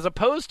desk, as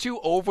opposed to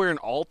over an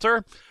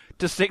altar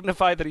to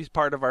signify that he's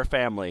part of our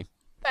family.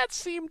 That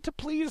seemed to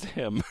please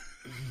him.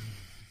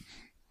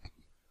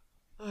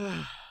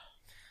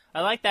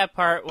 I like that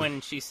part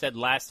when she said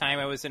last time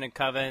I was in a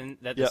coven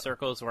that the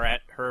circles were at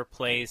her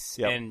place,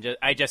 and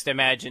I just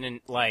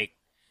imagine like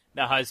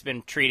the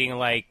husband treating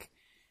like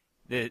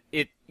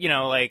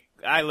like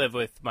I live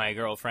with my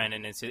girlfriend,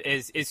 and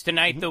is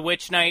tonight the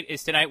witch night?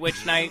 Is tonight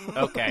witch night?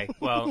 Okay,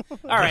 well, all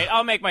right,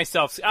 I'll make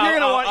myself. You're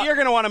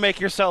gonna want to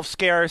make yourself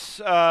scarce.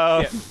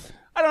 I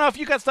don't know if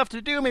you got stuff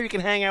to do. Maybe you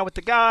can hang out with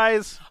the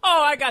guys.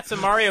 Oh, I got some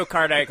Mario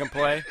Kart I can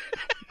play.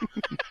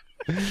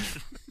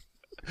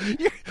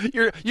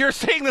 You're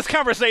saying this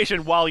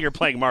conversation while you're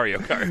playing Mario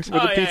Kart.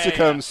 When the pizza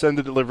comes, send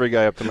the delivery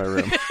guy up to my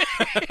room.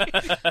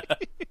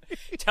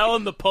 Tell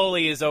him the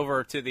pulley is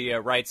over to the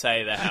right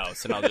side of the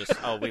house, and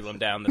I'll wheel him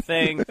down the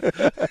thing.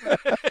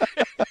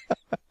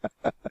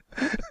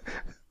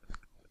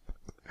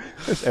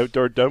 This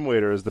outdoor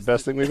dumbwaiter is the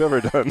best thing we've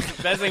ever done.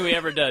 Best thing we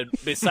ever done,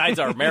 besides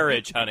our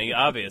marriage, honey,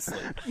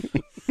 obviously.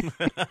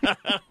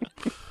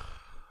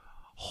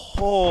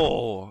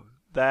 Oh,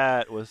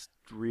 that was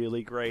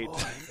really great. Oh,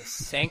 the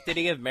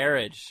sanctity of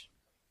marriage.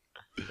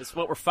 This is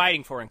what we're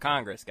fighting for in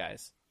Congress,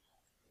 guys.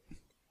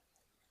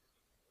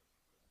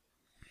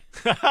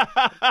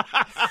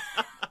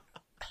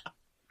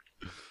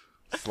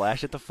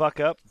 Slash it the fuck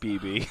up,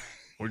 BB.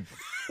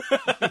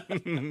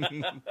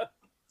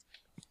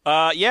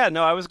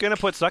 I was going to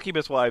put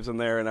Succubus Wives in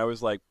there, and I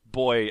was like,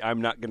 boy,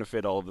 I'm not going to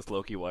fit all of this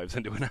Lokiwives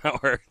into an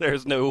hour.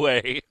 There's no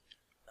way.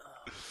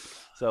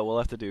 So we'll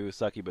have to do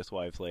Succubus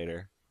Wives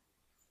later.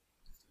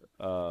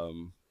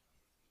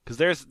 Because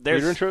there's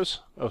Reader intros?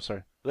 Oh,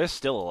 sorry. There's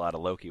still a lot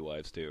of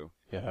Lokiwives, too.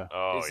 Yeah.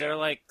 Is there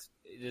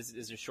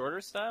is there shorter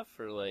stuff,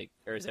 or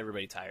is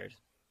everybody tired?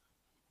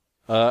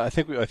 I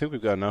think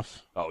we've got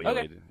enough. Oh, yeah.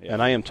 Okay. Yeah.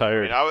 And I am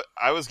tired. I mean,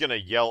 I was gonna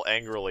yell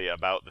angrily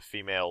about the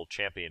female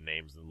champion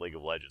names in League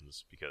of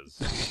Legends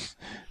because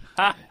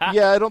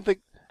Yeah, I don't think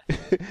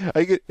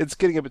it's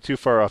getting a bit too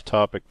far off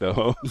topic,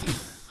 though.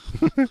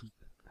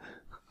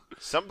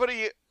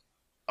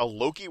 a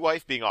Loki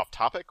wife being off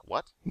topic.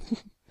 What?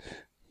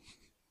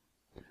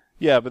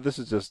 Yeah, but this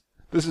is just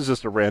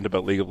a rant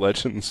about League of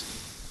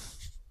Legends.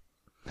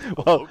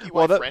 Loki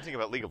wife ranting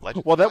about League of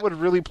Legends. Well, that would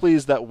really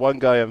please that one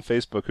guy on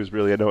Facebook who's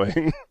really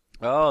annoying.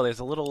 Oh, there's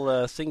a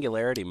little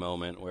singularity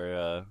moment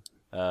where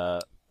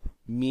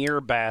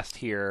Mir Bast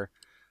here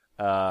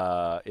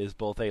is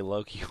both a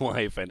Loki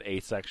wife and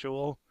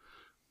asexual.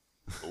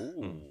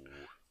 Ooh.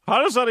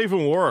 How does that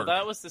even work? Well,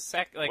 that was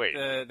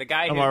the the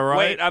guy Am who... I right?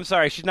 Wait, I'm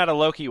sorry. She's not a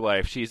Loki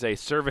wife. She's a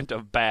servant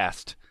of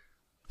Bast.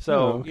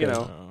 So, okay.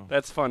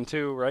 That's fun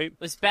too, right?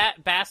 Was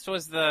Bast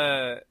was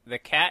the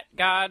cat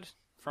god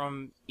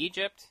from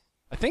Egypt?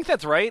 I think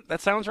that's right.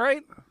 That sounds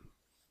right.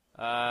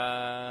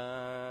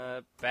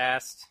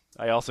 Bast.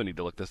 I also need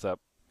to look this up.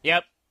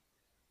 Yep.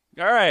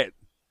 All right.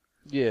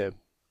 Yeah.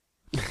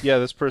 Yeah,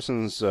 this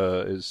person's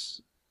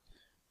is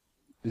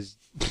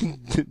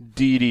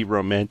deity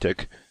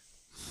romantic.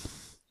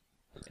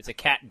 It's a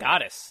cat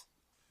goddess.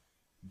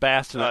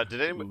 Bast.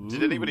 Did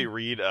anybody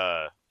read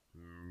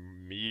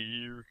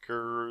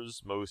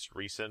Mirker's most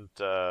recent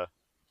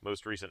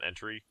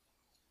entry,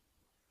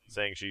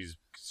 saying she's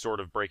sort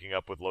of breaking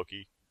up with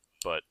Loki,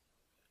 but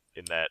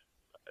in that.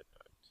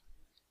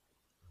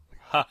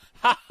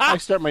 I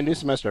start my new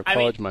semester of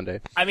college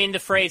Monday. I mean, the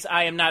phrase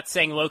 "I am not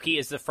saying Loki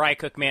is the fry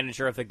cook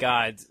manager of the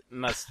gods"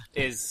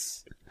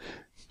 is.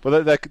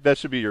 Well, that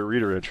should be your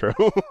reader intro.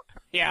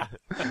 Yeah.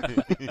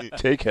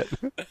 Take it.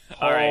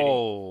 All right.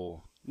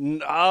 Oh.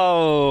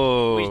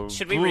 No.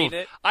 Should we read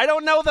it? I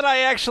don't know that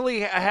I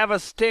actually have a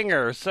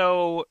stinger,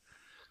 so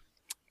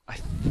I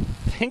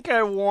think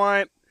I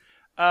want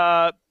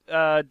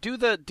do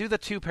the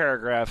 2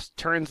 paragraphs.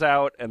 Turns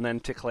out, and then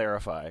to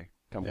clarify.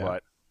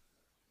 What?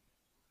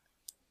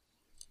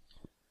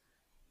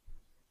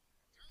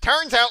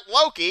 Turns out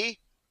Loki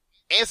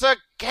is a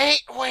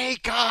gateway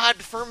god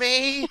for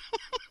me.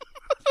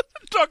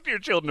 Talk to your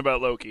children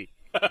about Loki.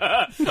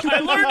 I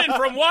learned it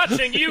from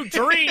watching you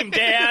dream,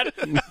 Dad.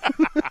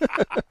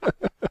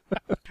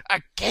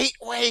 A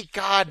gateway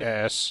god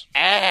Yes.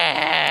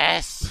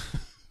 ass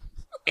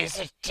is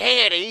a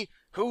deity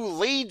who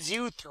leads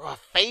you through a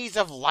phase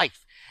of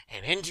life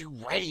and into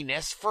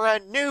readiness for a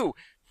new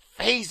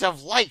phase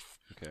of life.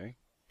 Okay.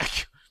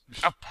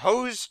 A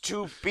opposed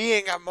to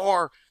being a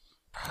more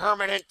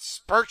permanent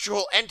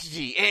spiritual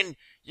entity in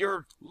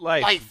your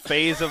life.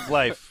 Phase of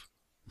life.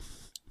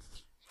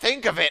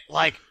 Think of it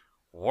like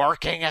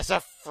working as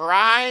a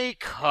fry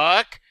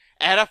cook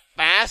at a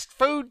fast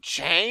food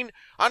chain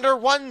under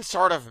one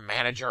sort of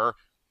manager,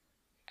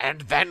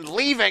 and then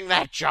leaving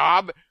that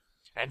job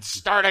and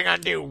starting a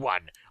new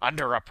one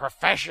under a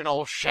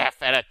professional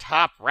chef at a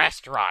top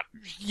restaurant.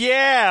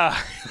 Yeah,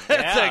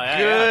 that's a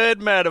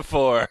good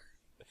metaphor.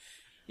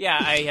 Yeah,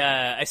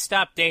 I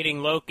stopped dating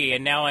Loki,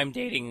 and now I'm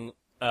dating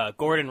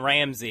Gordon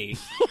Ramsay,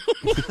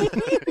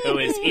 who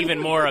is even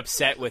more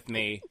upset with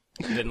me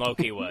than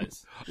Loki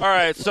was. All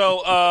right,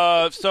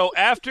 so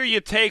after you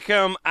take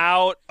him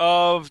out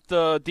of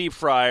the deep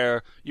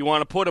fryer, you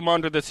want to put him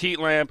under this heat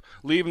lamp,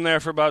 leave him there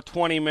for about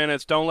 20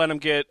 minutes. Don't let him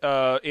get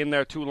in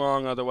there too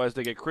long, otherwise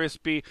they get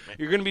crispy.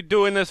 You're going to be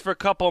doing this for a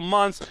couple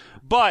months,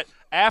 but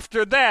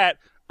after that,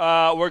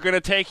 we're going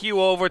to take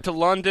you over to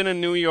London and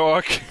New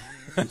York,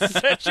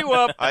 set you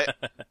up,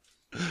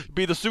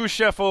 be the sous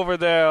chef over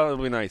there. It'll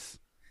be nice.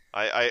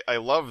 I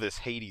love this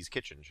Hades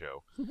kitchen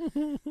show.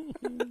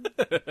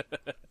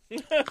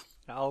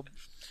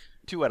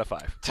 2 out of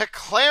 5. To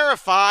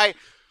clarify,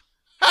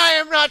 I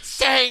am not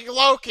saying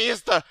Loki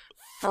is the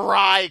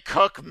fry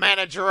cook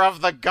manager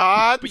of the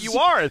gods. But you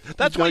are.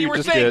 That's what you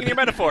were saying in your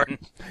metaphor.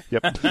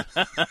 Yep.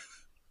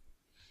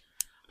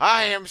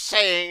 I am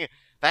saying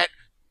that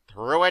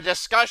through a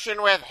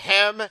discussion with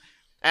him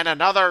and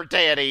another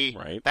deity,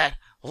 that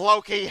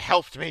Loki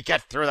helped me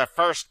get through the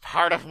first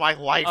part of my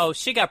life. Oh,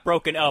 she got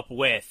broken up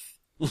with.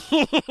 It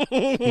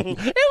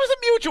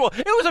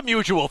was a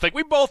mutual thing.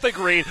 We both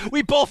agreed.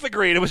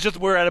 It was just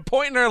we're at a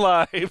point in our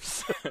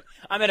lives.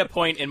 I'm at a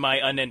point in my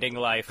unending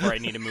life where I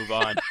need to move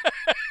on.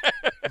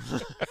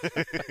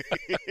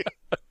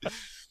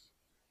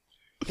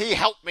 He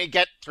helped me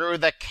get through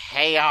the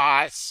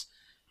chaos.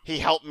 He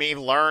helped me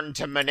learn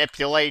to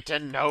manipulate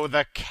and know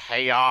the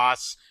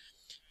chaos,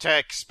 to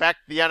expect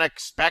the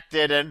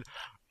unexpected and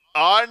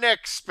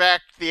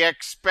unexpect the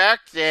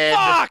expected.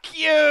 Fuck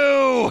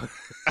you!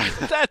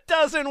 That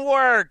doesn't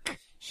work.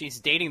 She's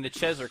dating the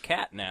Cheshire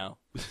Cat now.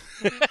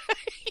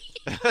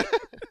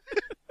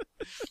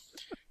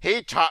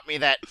 He taught me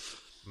that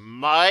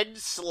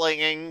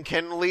mudslinging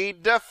can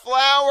lead to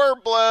flower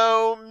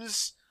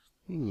blooms.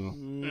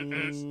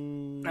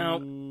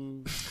 No.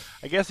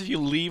 I guess if you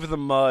leave the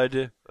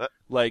mud,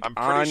 like I'm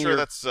pretty sure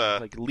that's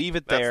like leave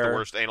it there. That's the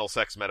worst anal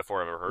sex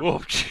metaphor I've ever heard.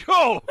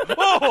 Wow.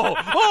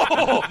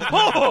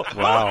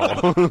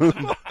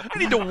 I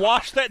need to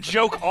wash that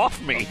joke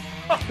off me.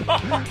 Am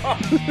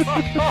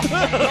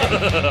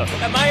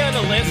I on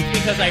the list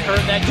because I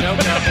heard that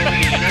joke on the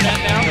internet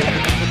now?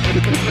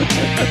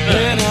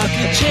 And I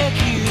can check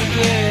you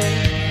there.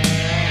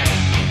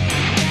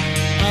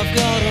 I've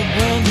got a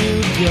brand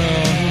new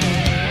gun.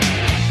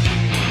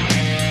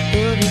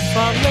 But if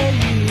I lay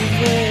you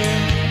there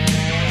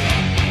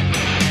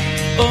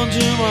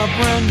under my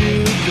brand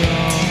new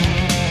gun,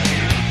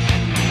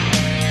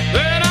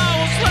 then I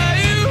will slay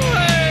you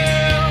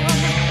there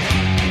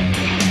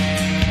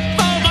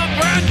for my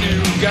brand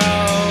new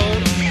gun.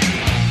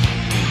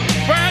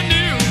 Brand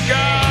new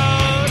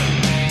gun.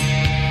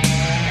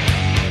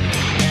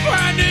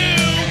 Brand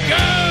new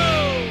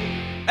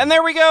gun. And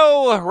there we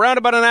go. Round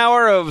about an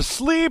hour of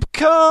sleep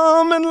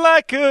coming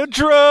like a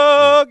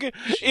drug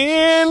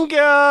in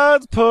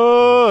God's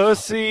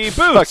pussy. Boots.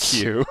 Fuck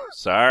you.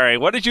 Sorry.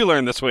 What did you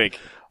learn this week?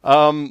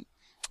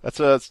 That's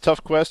a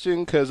tough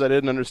question because I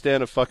didn't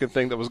understand a fucking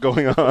thing that was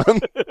going on.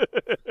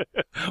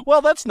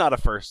 Well, that's not a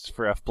first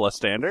for F+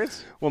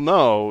 standards. Well,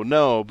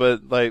 no,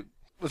 but like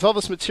with all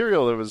this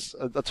material, there was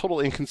a total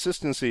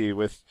inconsistency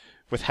with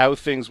how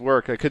things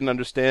work. I couldn't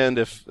understand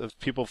if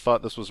people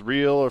thought this was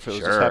real or if it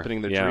was just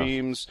happening in their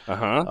dreams.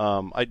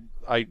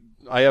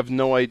 I have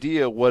no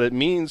idea what it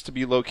means to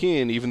be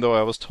Lokian, even though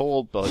I was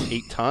told like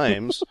 8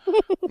 times.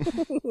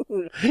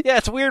 Yeah,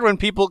 it's weird when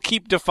people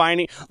keep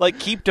defining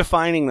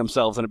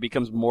themselves, and it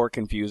becomes more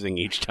confusing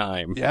each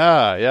time.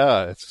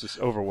 Yeah, it's just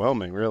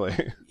overwhelming, really.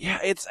 Yeah,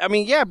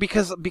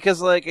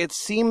 because like it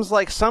seems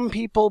like some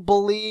people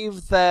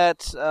believe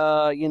that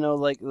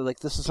like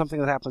this is something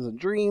that happens in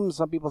dreams.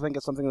 Some people think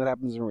it's something that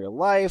happens in real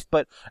life,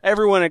 but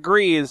everyone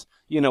agrees,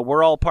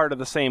 we're all part of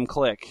the same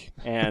clique,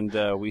 and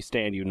we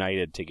stand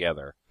united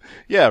together.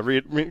 Yeah,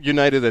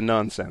 united in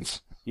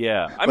nonsense.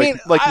 Yeah,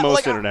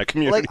 most internet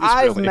communities.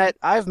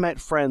 I've met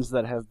friends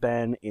that have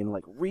been in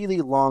like really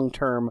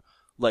long-term,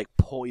 like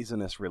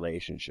poisonous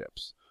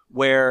relationships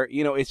where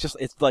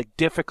it's like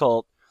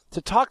difficult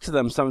to talk to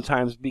them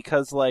sometimes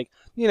because like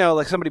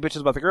somebody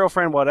bitches about the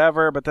girlfriend,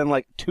 whatever, but then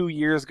like 2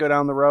 years go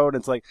down the road,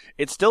 it's like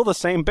it's still the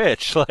same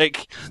bitch.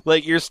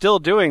 Like you're still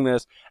doing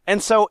this,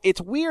 and so it's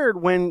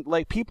weird when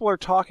like people are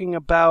talking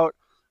about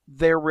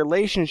their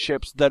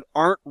relationships that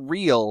aren't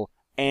real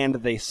and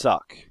they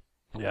suck.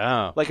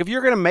 Yeah. Like, if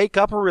you're going to make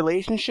up a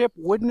relationship,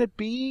 wouldn't it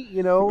be,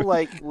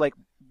 like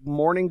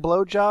morning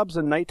blowjobs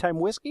and nighttime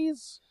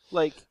whiskeys?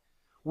 Like,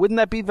 wouldn't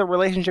that be the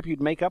relationship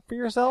you'd make up for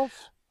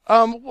yourself?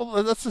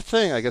 Well, that's the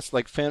thing. I guess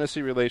like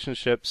fantasy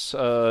relationships,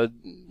 are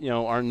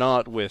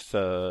not with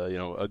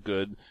a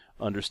good,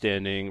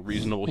 understanding,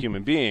 reasonable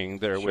human being.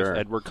 They're with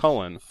Edward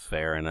Cullen.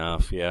 Fair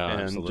enough. Yeah,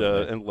 and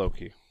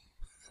Loki.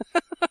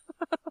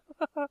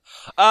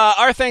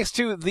 Our thanks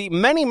to the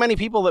many, many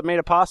people that made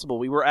it possible.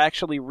 We were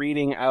actually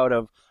reading out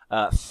of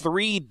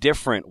 3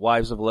 different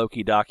Wives of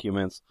Loki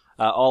documents,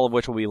 all of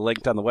which will be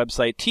linked on the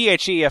website,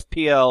 thefpl.us.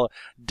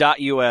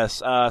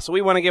 So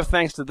we want to give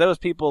thanks to those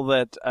people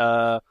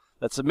that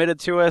submitted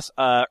to us.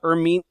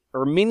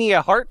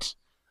 Erminia Hart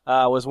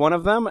was one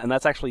of them, and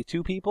that's actually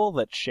 2 people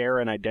that share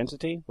an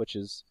identity, which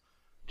is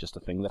just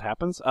a thing that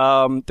happens.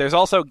 There's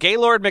also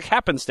Gaylord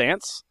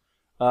McHappenstance,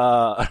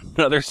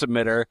 another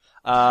submitter,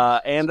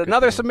 and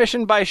another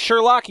submission by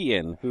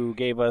Sherlockian, who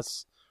gave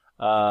us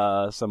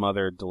some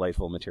other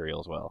delightful material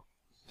as well.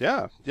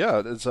 Yeah,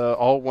 it's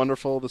all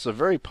wonderful. This is a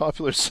very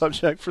popular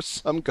subject for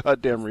some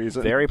goddamn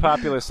reason. Very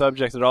popular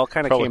subject. It all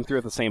kind of came through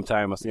at the same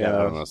time. I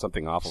don't know,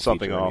 something awful.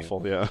 Something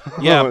awful, yeah.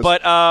 Yeah,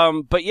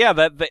 but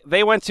yeah,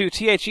 they went to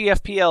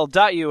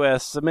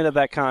thefpl.us, submitted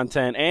that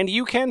content, and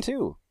you can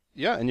too.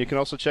 Yeah, and you can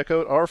also check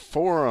out our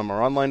forum,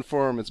 our online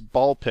forum. It's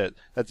Ballpit.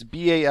 That's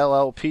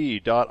BALLP.IT.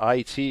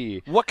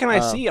 What can I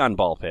see on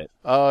Ballpit?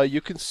 You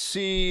can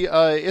see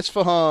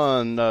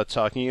Isfahan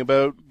talking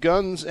about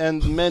guns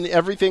and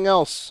everything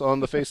else on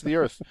the face of the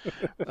earth.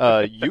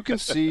 You can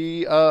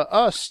see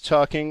us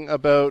talking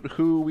about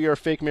who we are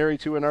fake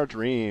married to in our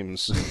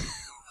dreams.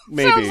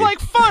 Maybe. Sounds like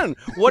fun.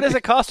 What does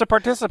it cost to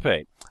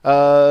participate?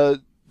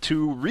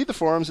 To read the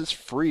forums, it's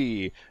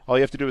free. All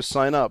you have to do is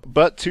sign up.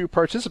 But to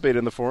participate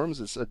in the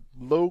forums, it's a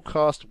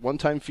low-cost,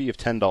 one-time fee of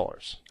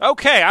 $10.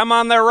 Okay, I'm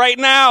on there right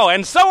now,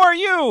 and so are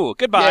you.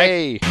 Goodbye.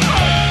 Yay.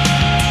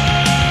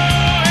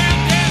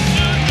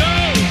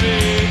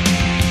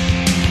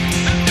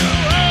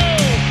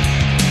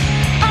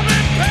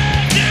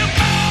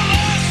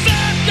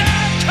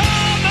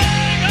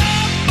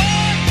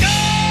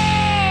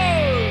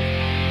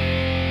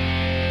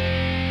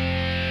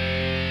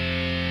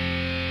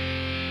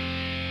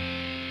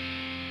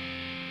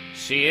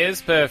 She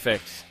is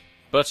perfect,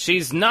 but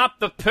she's not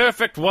the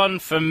perfect one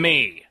for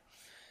me.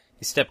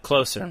 He stepped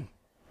closer and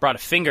brought a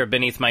finger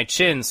beneath my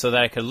chin so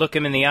that I could look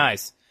him in the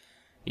eyes.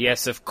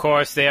 Yes, of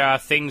course, there are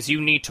things you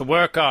need to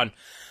work on.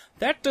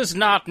 That does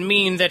not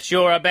mean that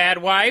you're a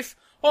bad wife,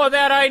 or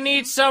that I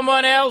need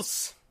someone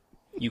else.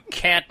 You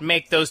can't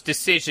make those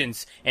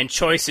decisions and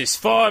choices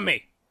for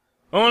me.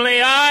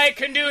 Only I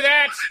can do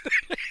that.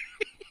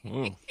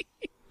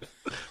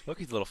 Look,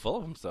 he's a little full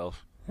of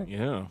himself.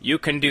 Yeah. You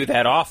can do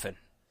that often.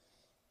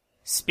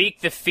 Speak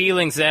the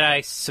feelings that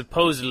I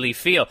supposedly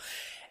feel.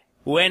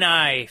 When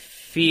I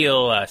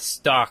feel a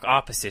stark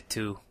opposite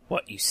to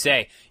what you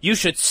say, you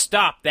should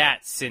stop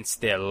that since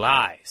they're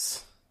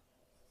lies.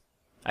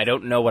 I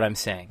don't know what I'm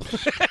saying.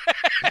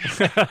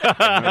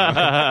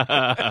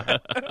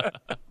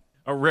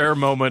 A rare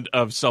moment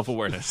of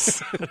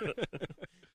self-awareness.